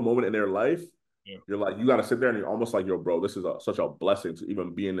pivotal moment in their life. Yeah. You're like, you got to sit there and you're almost like, yo, bro, this is such a blessing to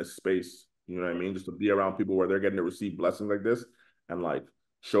even be in this space. You know what I mean? Just to be around people where they're getting to receive blessings like this and like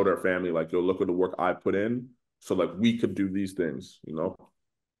show their family, like, yo, look at the work I put in. So like we could do these things, you know?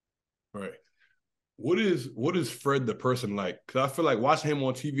 Right. What is Fred the person like? Because I feel like watching him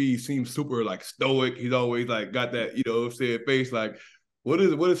on TV, he seems super like stoic. He's always like got that, said face. Like, what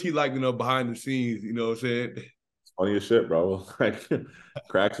is he like, behind the scenes? You know what I'm saying? Funny as shit, bro. Like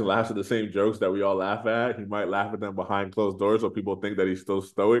cracks and laughs at the same jokes that we all laugh at. He might laugh at them behind closed doors so people think that he's still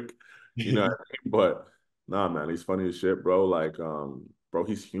stoic. You know what I mean? But nah, man, he's funny as shit, bro. Like, bro,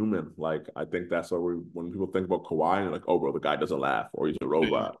 he's human. Like, I think that's what when people think about Kawhi, and like, oh, bro, the guy doesn't laugh or he's a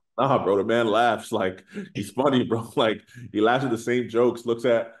robot. Nah, bro, the man laughs. Like, he's funny, bro. Like, he laughs at the same jokes, looks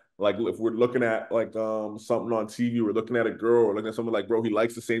at like if we're looking at like something on TV, we're looking at a girl or looking at someone like, bro, he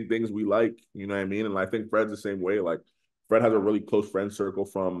likes the same things we like. You know what I mean? And I think Fred's the same way. Like Fred has a really close friend circle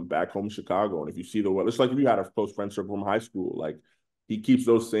from back home in Chicago. And if you see it's like if you had a close friend circle from high school, like he keeps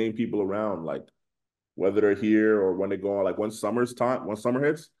those same people around, like whether they're here or when they go on, like when summer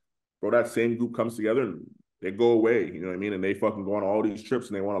hits, bro, that same group comes together and they go away. You know what I mean? And they fucking go on all these trips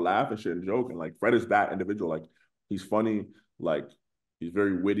and they want to laugh and shit and joke. And like Fred is that individual. Like he's funny, like he's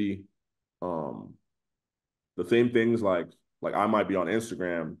very witty. Um, the same things like I might be on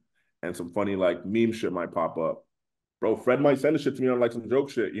Instagram and some funny like meme shit might pop up. Bro, Fred might send the shit to me on like some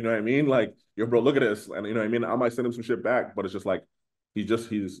joke shit. You know what I mean? Like, yo, bro, look at this. And you know what I mean? I might send him some shit back, but it's just like he's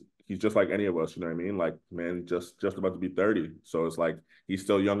just like any of us, you know what I mean? Like, man, just about to be 30. So it's like he's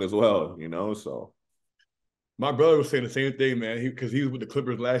still young as well, you know? So My brother was saying the same thing, man. Because he was with the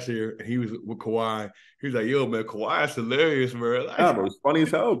Clippers last year, and he was with Kawhi. He was like, "Yo, man, Kawhi's hilarious, man." yeah, Like, bro, it's funny as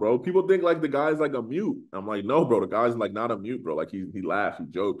hell, bro. People think like the guy's like a mute. I'm like, no, bro, the guy's like not a mute, bro. Like he laughs, he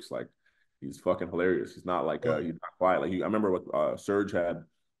jokes, like he's fucking hilarious. He's not like he's not quiet. Like I remember what Serge had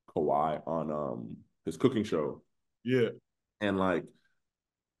Kawhi on his cooking show, yeah, and like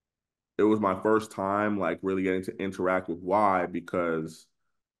it was my first time like really getting to interact with why because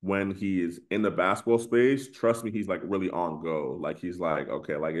when he is in the basketball space, trust me, he's like really on go. Like he's like,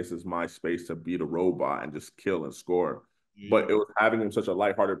 okay, like this is my space to be the robot and just kill and score. yeah, But it was having him such a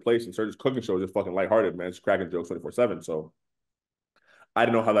lighthearted place, and Serge's cooking show is just fucking lighthearted, man. It's cracking jokes 24/7. So I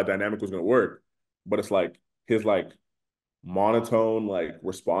didn't know how that dynamic was gonna work, but it's like his like monotone like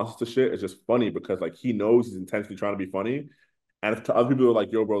response to shit is just funny because like he knows he's intentionally trying to be funny. And if to other people are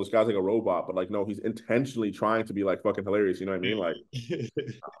like, yo, bro, this guy's like a robot, but like, no, he's intentionally trying to be like fucking hilarious. You know what I mean? Like,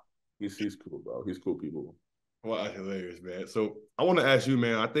 he's cool, bro. He's cool people. Wow, that's hilarious, man. So I want to ask you,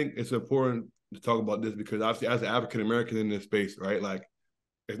 man. I think it's important to talk about this because obviously, as an African American in this space, right? Like,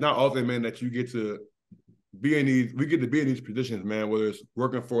 it's not often, man, that you get to we get to be in these positions, man. Whether it's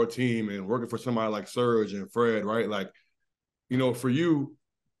working for a team and working for somebody like Serge and Fred, right? Like, for you,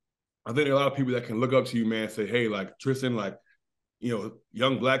 I think there are a lot of people that can look up to you, man. And say, hey, like Tristan, like,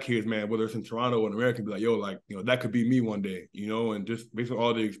 young black kids, man, whether it's in Toronto or in America, be like, yo, like, that could be me one day, and just based on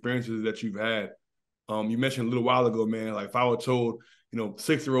all the experiences that you've had, You mentioned a little while ago, man, like if I were told,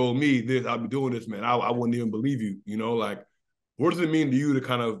 6-year-old me this, I'd be doing this, man, I wouldn't even believe you, like what does it mean to you to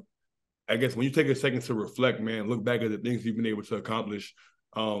kind of, I guess when you take a second to reflect, man, look back at the things you've been able to accomplish,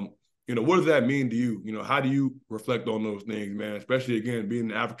 what does that mean to you? How do you reflect on those things, man? Especially, again, being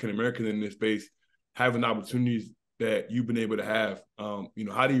an African-American in this space, having opportunities that you've been able to have.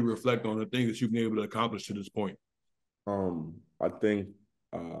 How do you reflect on the things that you've been able to accomplish to this point? I think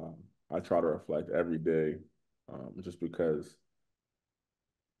I try to reflect every day, just because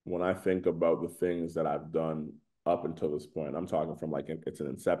when I think about the things that I've done up until this point, I'm talking from like it's an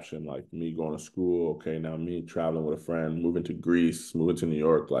inception, like me going to school, okay, now me traveling with a friend, moving to Greece, moving to New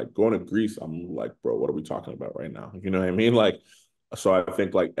York, like going to Greece, I'm like, bro, what are we talking about right now? You know what I mean? Like, so I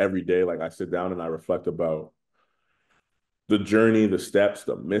think like every day, like I sit down and I reflect about the journey, the steps,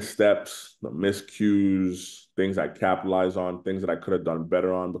 the missteps, the miscues, things I capitalize on, things that I could have done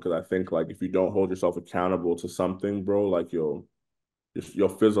better on. Because I think like if you don't hold yourself accountable to something, bro, like you'll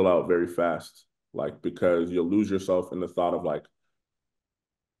fizzle out very fast. Like because you'll lose yourself in the thought of like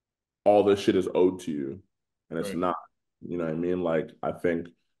all this shit is owed to you, and it's Right. not. You know what I mean? Like I think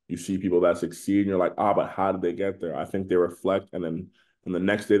you see people that succeed, and you're like, but how did they get there? I think they reflect, and then the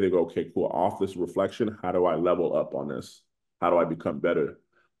next day they go, okay, cool. Off this reflection, how do I level up on this? How do I become better?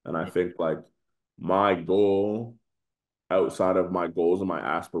 And I think like my goal outside of my goals and my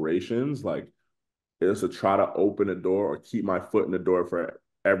aspirations, like is to try to open a door or keep my foot in the door for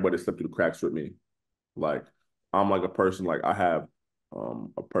everybody to step through the cracks with me. Like I'm like a person, like I have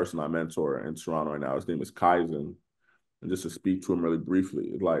a person I mentor in Toronto right now. His name is Kaizen. And just to speak to him really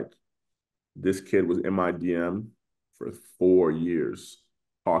briefly, like this kid was in my DM for 4 years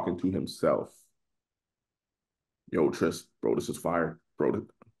talking to himself. Yo, Tris, bro, this is fire. Bro,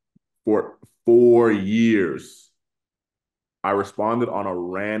 for 4 years. I responded on a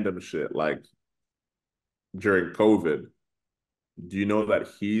random shit like during COVID. Do you know that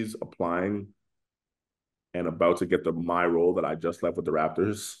he's applying and about to get my role that I just left with the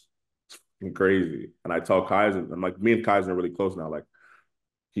Raptors? It's crazy. And I tell Kaizen, I'm like, me and Kaizen are really close now. Like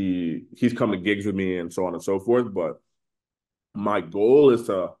he's come to gigs with me and so on and so forth. But my goal is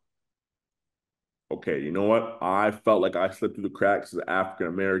to, okay, you know what? I felt like I slipped through the cracks as African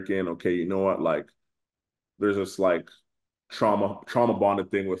American. Okay, you know what? Like there's this like trauma bonded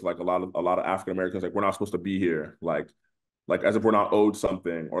thing with like a lot of African Americans. Like we're not supposed to be here. Like as if we're not owed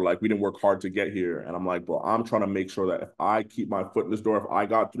something, or like we didn't work hard to get here. And I'm like, bro, I'm trying to make sure that if I keep my foot in this door, if I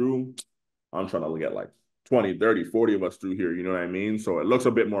got through, I'm trying to get like 20, 30, 40 of us through here. You know what I mean? So it looks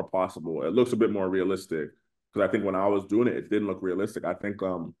a bit more possible. It looks a bit more realistic. Because I think when I was doing it, it didn't look realistic. I think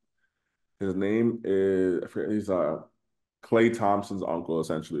his name is, I forget, he's Klay Thompson's uncle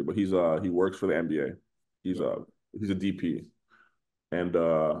essentially, but he works for the NBA. He's a DP and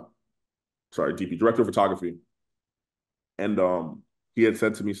sorry, DP, director of photography. And he had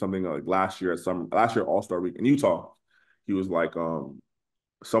said to me something like last year All-Star week in Utah. He was like,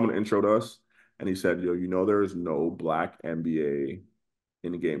 someone introed us and he said, yo, there is no black NBA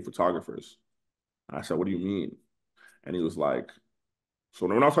in-game photographers. And I said, what do you mean? And he was like, so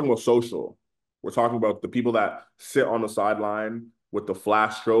we're not talking about social. We're talking about the people that sit on the sideline with the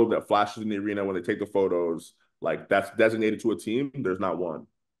flash strobe that flashes in the arena when they take the photos. Like that's designated to a team. There's not one.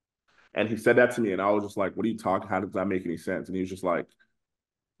 And he said that to me, and I was just like, what are you talking? How does that make any sense? And he was just like,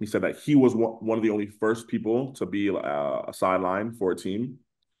 he said that he was one of the only first people to be a sideline for a team.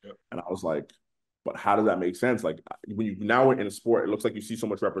 Yep. And I was like, but how does that make sense? Like when you now we're in a sport, it looks like you see so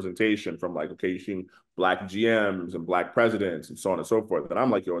much representation from like, okay, you've seen black GMs and black presidents and so on and so forth. And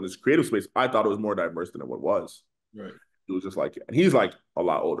I'm like, in this creative space, I thought it was more diverse than it was. Right. It was just like, and he's like a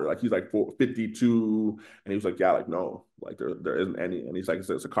lot older. Like he's like 52. And he was like, yeah, like, no, like there isn't any. And he's like,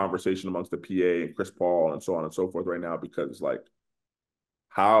 it's a conversation amongst the PA and Chris Paul and so on and so forth right now, because like,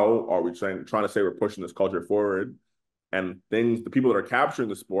 how are we trying to say we're pushing this culture forward? And the people that are capturing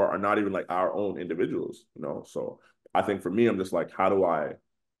the sport are not even like our own individuals, So I think for me, I'm just like, how do I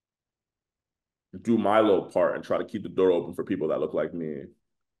do my little part and try to keep the door open for people that look like me,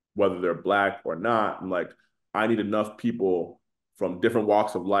 whether they're black or not? I'm like, I need enough people from different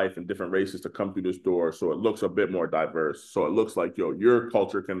walks of life and different races to come through this door so it looks a bit more diverse. So it looks like, your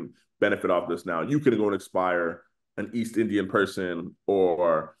culture can benefit off this now. You can go and inspire an East Indian person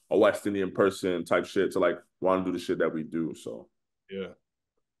or a West Indian person type shit to like want to do the shit that we do. So yeah,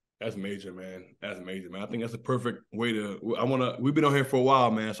 that's major, man. That's amazing, man. I think that's a perfect way we've been on here for a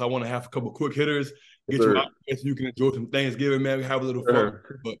while, man. So I want to have a couple quick hitters, get you out so you can enjoy some Thanksgiving, man. We have a little fun.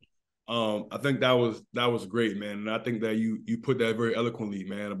 But I think that was great, man. And I think that you put that very eloquently,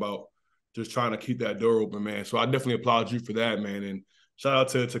 man, about just trying to keep that door open, man. So I definitely applaud you for that, man. And shout out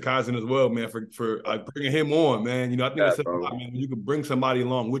to Kaizen as well, man, for bringing him on, man. I think that's a lot, man. You can bring somebody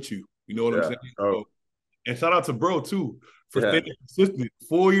along with you. You know what I'm saying? So, and shout out to bro too for staying consistent.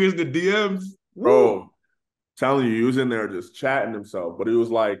 4 years in the DMs, bro. Telling you, he was in there just chatting himself, but he was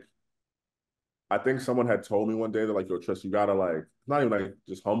like, I think someone had told me one day that like, yo, Tris, you gotta like, not even like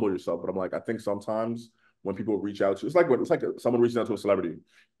just humble yourself, but I'm like, I think sometimes when people reach out to you, it's like someone reaching out to a celebrity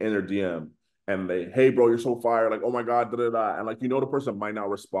in their DM and they, hey, bro, you're so fire, like, oh my god, da da da, and like the person might not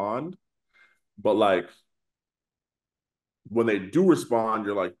respond, but like when they do respond,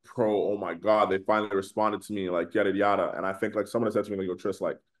 you're like, bro, oh my god, they finally responded to me, like yada yada, and I think like someone has said to me like, yo, Tris,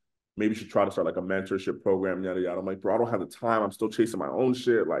 like maybe you should try to start like a mentorship program, yada yada. I'm like, bro, I don't have the time. I'm still chasing my own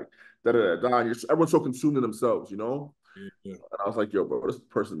shit, like da da da. Everyone's so consumed in themselves, Yeah. And I was like, yo, bro, this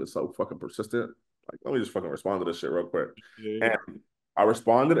person is so fucking persistent. Like, let me just fucking respond to this shit real quick. Yeah. And I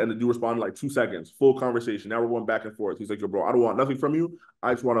responded, and the dude responded in like 2 seconds, full conversation. Now we're going back and forth. He's like, yo, bro, I don't want nothing from you.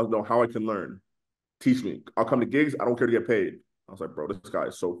 I just want to know how I can learn. Teach me. I'll come to gigs. I don't care to get paid. I was like, bro, this guy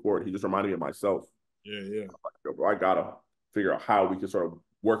is so forward. He just reminded me of myself. Yeah. I'm like, yo, bro, I gotta figure out how we can sort of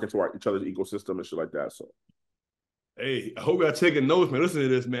work into each other's ecosystem and shit like that. So, hey, I hope y'all taking notes, man. Listen to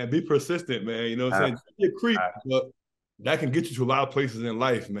this, man. Be persistent, man. You know what I'm saying? Be a creep, but that can get you to a lot of places in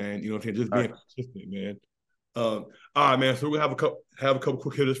life, man. You know what I'm saying? Just being persistent, man. All right, man. So we're gonna have a couple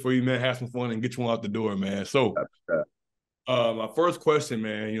quick hitters for you, man. Have some fun and get you on out the door, man. So, my first question,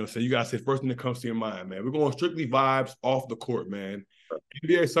 man. So you gotta say first thing that comes to your mind, man. We're going strictly vibes off the court, man.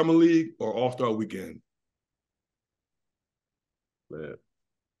 NBA Summer League or All-Star Weekend? Man.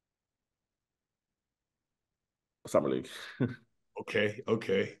 Summer League. Okay.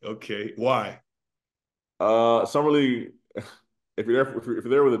 Why? Summer League. If you're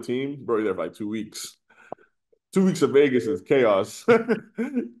there with a team, bro, you're there for like 2 weeks. 2 weeks of Vegas is chaos. 2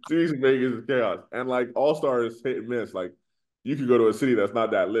 weeks of Vegas is chaos, and like All Star is hit and miss. Like you could go to a city that's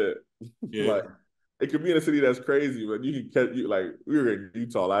not that lit. Yeah. Like it could be in a city that's crazy, but you can catch you like we were in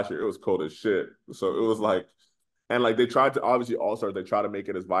Utah last year. It was cold as shit. So it was like, and like they tried to obviously All Stars, they try to make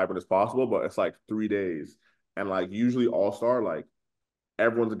it as vibrant as possible, but it's like 3 days, and like usually All Star like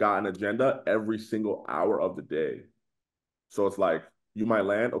everyone's got an agenda every single hour of the day. So it's like you might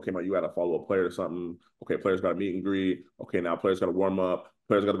land, okay, man, you got to follow a player or something. Okay, players got to meet and greet. Okay, now players got to warm up.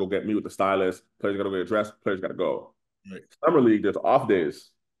 Players got to go get me with the stylist. Players got to get dressed. Players got to go. Right. Summer League, there's off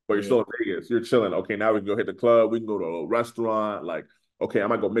days, but you're still in Vegas. You're chilling. Okay, now we can go hit the club. We can go to a restaurant. Like, okay, I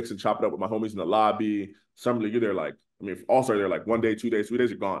might go mix and chop it up with my homies in the lobby. Summer League, you're there like, I mean, All-Star, they're like 1 day, 2 days, 3 days,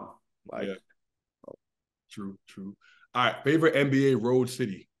 you're gone. Like, True. All right, favorite NBA road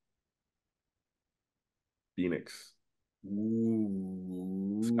city? Phoenix.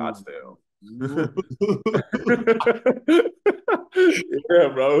 Ooh. Scottsdale. Yeah,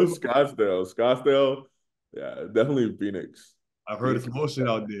 bro. Scottsdale. Yeah, definitely Phoenix. I've heard it's motion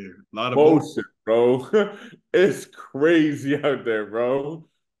out there. A lot of motion, bro. It's crazy out there, bro.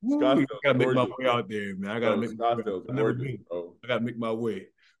 I gotta make my way out there, man. I gotta make Scottsdale's gorgeous, bro. I gotta make my way.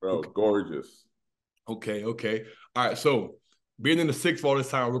 Bro, gorgeous. Okay. All right, so being in the sixth all this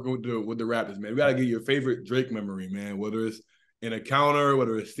time working with the Raptors, man, we gotta get your favorite Drake memory, man. Whether it's in a counter,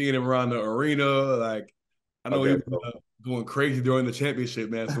 whether it's seeing him around the arena, like I know he was going crazy during the championship,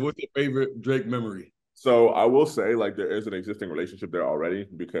 man. So what's your favorite Drake memory? So I will say, like, there is an existing relationship there already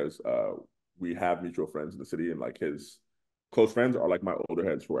because we have mutual friends in the city, and like his close friends are like my older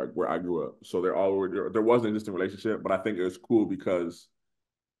heads where I grew up. So there was an existing relationship, but I think it was cool because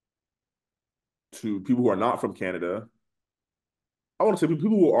to people who are not from Canada, I want to say people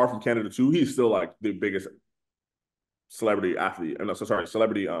who are from Canada too, he's still like the biggest celebrity athlete,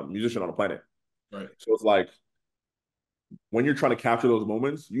 celebrity musician on the planet. Right. So it's like when you're trying to capture those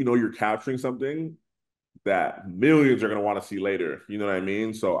moments, you're capturing something that millions are going to want to see later. You know what I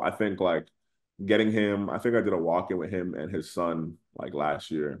mean? So I think like getting him, I think I did a walk-in with him and his son like last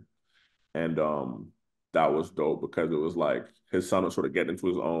year. And that was dope because it was like his son was sort of getting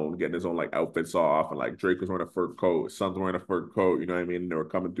his own like outfits off, and like Drake was wearing a fur coat, his son's wearing a fur coat, you know what I mean? And they were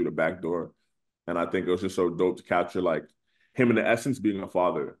coming through the back door. And I think it was just so dope to capture like him in the essence being a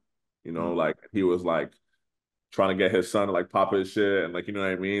father, like he was like trying to get his son to like pop his shit and like, you know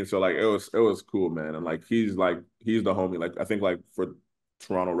what I mean? So like it was cool, man. And like he's the homie. Like I think like for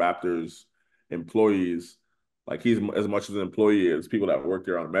Toronto Raptors employees, like he's as much as an employee as people that work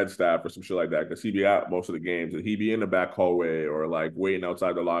there on med staff or some shit like that, because he'd be at most of the games and he'd be in the back hallway or like waiting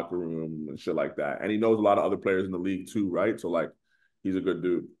outside the locker room and shit like that. And he knows a lot of other players in the league too, right? So like he's a good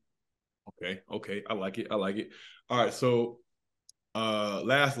dude. Okay. I like it. All right, so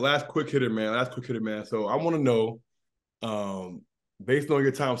last quick hitter, man. So I want to know, based on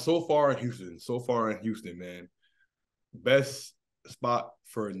your time so far in Houston, man, best spot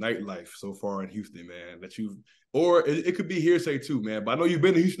for nightlife so far in Houston, man, that you've, or it could be hearsay too, man, but I know you've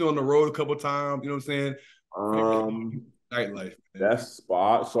been to Houston on the road a couple of times, you know what I'm saying? Nightlife, man. That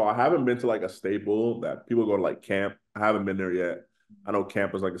spot. So I haven't been to like a staple that people go to like camp. I haven't been there yet. I know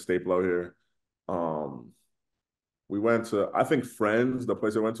camp is like a staple out here. Um, we went to, I think Friends, the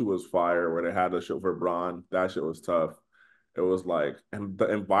place I went to was fire where they had the show for Braun. That shit was tough. It was like, and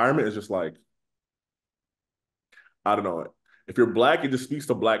the environment is just like, I don't know. If you're black, it just speaks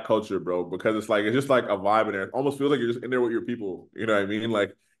to black culture, bro, because it's just like a vibe in there. It almost feels like you're just in there with your people. You know what I mean?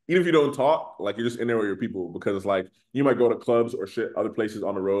 Like, even if you don't talk, like you're just in there with your people because it's like you might go to clubs or shit, other places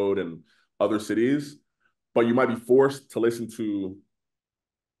on the road and other cities, but you might be forced to listen to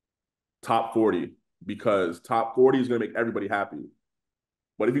top 40 because top 40 is going to make everybody happy.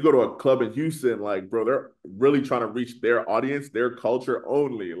 But if you go to a club in Houston, like, bro, they're really trying to reach their audience, their culture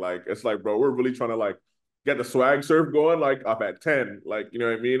only. Like, it's like, bro, we're really trying to like get the swag surf going, like up at 10. Like, you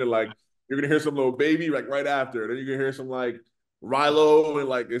know what I mean? And like, you're gonna hear some little baby like right after. Then you're gonna hear some like Rilo and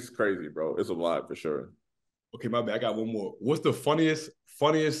like it's crazy, bro. It's a lot for sure. Okay, my bad. I got one more. What's the funniest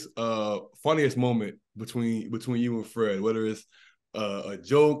moment between you and Fred? Whether it's a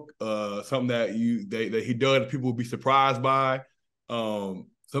joke, something that that he does, people will be surprised by.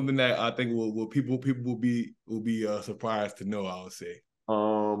 Something that I think will people will be surprised to know. I would say.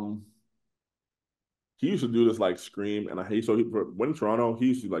 He used to do this like scream, and when in Toronto, he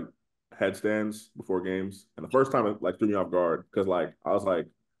used to like headstands before games, and the first time it like threw me off guard because like I was like,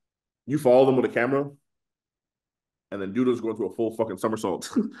 you follow them with a camera, and then dude was going through a full fucking somersault.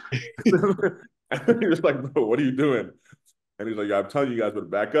 And he's like, bro, what are you doing? And he's like, yeah, I'm telling you guys,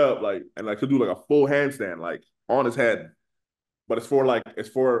 but back up, like, and like to do like a full handstand, like on his head. But it's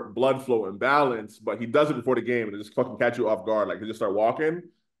for blood flow and balance. But he does it before the game and it just fucking catch you off guard. Like he just start walking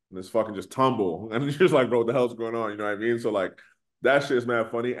and just fucking just tumble. And you're just like, bro, what the hell's going on? You know what I mean? So like that shit is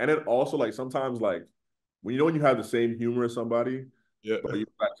mad funny. And then also like sometimes like when you have the same humor as somebody, yeah, but you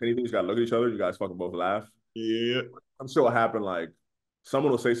got anything, you gotta look at each other, you guys fucking both laugh. yeah. I'm sure what happened, like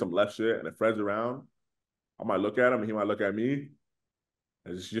someone will say some left shit and if Fred's around, I might look at him and he might look at me.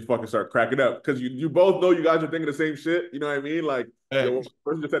 And just fucking start cracking up because you both know you guys are thinking the same shit. You know what I mean? Like, yo, what the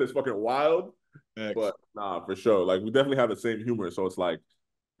person just said is fucking wild. But nah, for sure. Like, we definitely have the same humor. So it's like,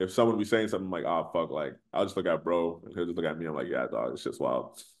 if someone be saying something like, oh, fuck, like, I'll just look at bro and he'll just look at me. I'm like, yeah, dog, this shit's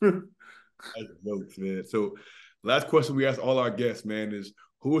wild. That's jokes, man. So, last question we ask all our guests, man, is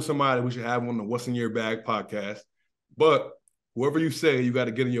who is somebody we should have on the What's in Your Bag podcast? But whoever you say, you got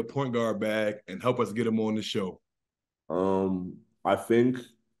to get in your point guard bag and help us get him on the show. I think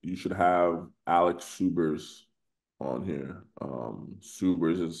you should have Alex Subers on here.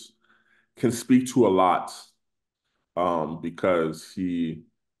 Subers can speak to a lot because he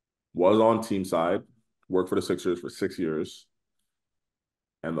was on team side, worked for the Sixers for 6 years.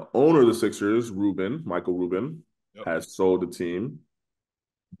 And the owner of the Sixers, Michael Rubin, has sold the team,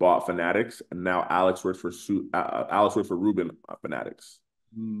 bought Fanatics, and now Alex works for Rubin Fanatics.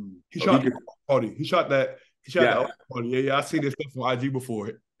 He shot that. Yeah, I see this stuff on IG before.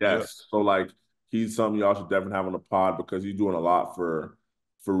 Yes. Yeah. So like he's something y'all should definitely have on the pod because he's doing a lot for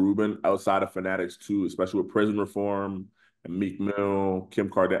Rubin outside of Fanatics too, especially with prison reform and Meek Mill, Kim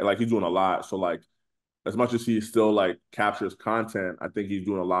Kardashian. Like he's doing a lot. So like as much as he still like captures content, I think he's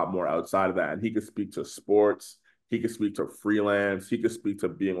doing a lot more outside of that. And he could speak to sports, he could speak to freelance, he could speak to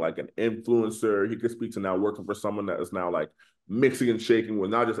being like an influencer, he could speak to now working for someone that is now like mixing and shaking with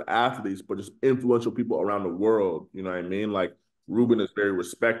not just athletes, but just influential people around the world. You know what I mean? Like Rubin is very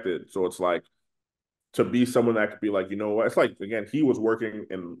respected. So it's like to be someone that could be like, you know what? It's like, again, he was working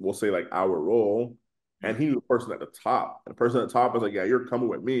in, we'll say like our role and he was the person at the top. And the person at the top is like, yeah, you're coming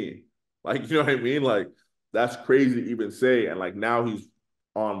with me. Like, you know what I mean? Like that's crazy to even say. And like now he's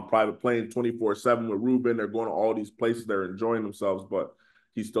on private plane 24/7 with Rubin. They're going to all these places. They're enjoying themselves, but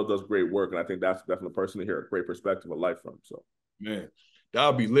he still does great work. And I think that's definitely a person to hear a great perspective of life from. So, man, that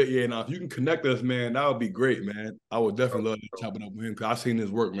would be lit. Yeah, now if you can connect us, man, that would be great, man. I would definitely love to chop it up with him because I've seen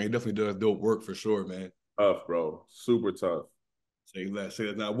his work, man. He definitely does dope work for sure, man. Tough, bro. Super tough. Say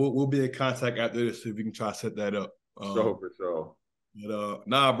that. Now we'll be in contact after this if we can try to set that up. For sure. But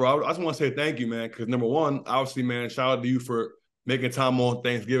nah, bro, I just want to say thank you, man. Because number one, obviously, man, shout out to you for making time on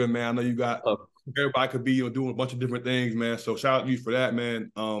Thanksgiving, man. I know you got everybody could be doing a bunch of different things, man. So shout out to you for that,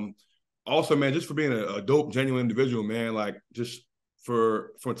 man. Also, man, just for being a dope, genuine individual, man. Like just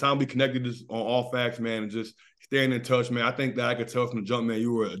for time we connected this on all facts, man, and just staying in touch, man. I think that I could tell from the jump, man,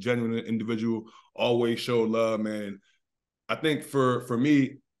 you were a genuine individual, always showed love, man. I think for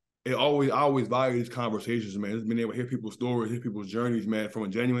me, I always value these conversations, man. Just being able to hear people's stories, hear people's journeys, man, from a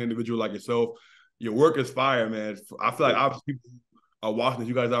genuine individual like yourself. Your work is fire, man. I feel like obviously people watching this.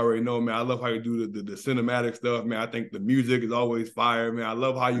 You guys already know, man. I love how you do the cinematic stuff, man. I think the music is always fire, man. I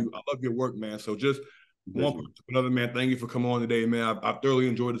love your work, man. So just one point to another, man. Thank you for coming on today, man. I thoroughly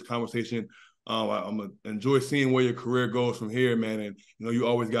enjoyed this conversation. I'm gonna enjoy seeing where your career goes from here, man. And you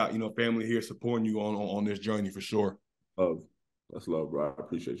always got family here supporting you on this journey for sure. That's love, bro. I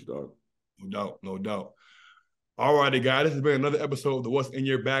appreciate you, dog. No doubt, no doubt. All righty, guys. This has been another episode of the What's in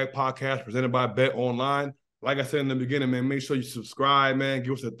Your Bag podcast presented by Bet Online. Like I said in the beginning, man, make sure you subscribe, man.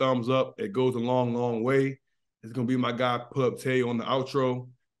 Give us a thumbs up. It goes a long, long way. It's gonna be my guy Pull Up Tay on the outro.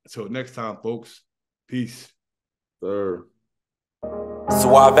 Until next time, folks. Peace. Sir.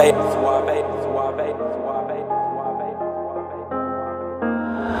 Suave.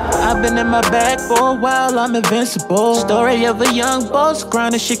 I've been in my bag for a while, I'm invincible. Story of a young boss,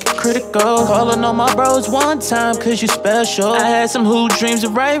 grinding shit get critical. Calling on my bros one time, cause you special. I had some hoop dreams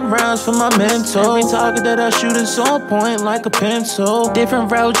of right rounds for my mental. Every target that I shoot is on point like a pencil.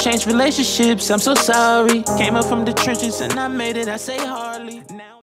 Different route, change relationships, I'm so sorry. Came up from the trenches and I made it, I say hardly. Now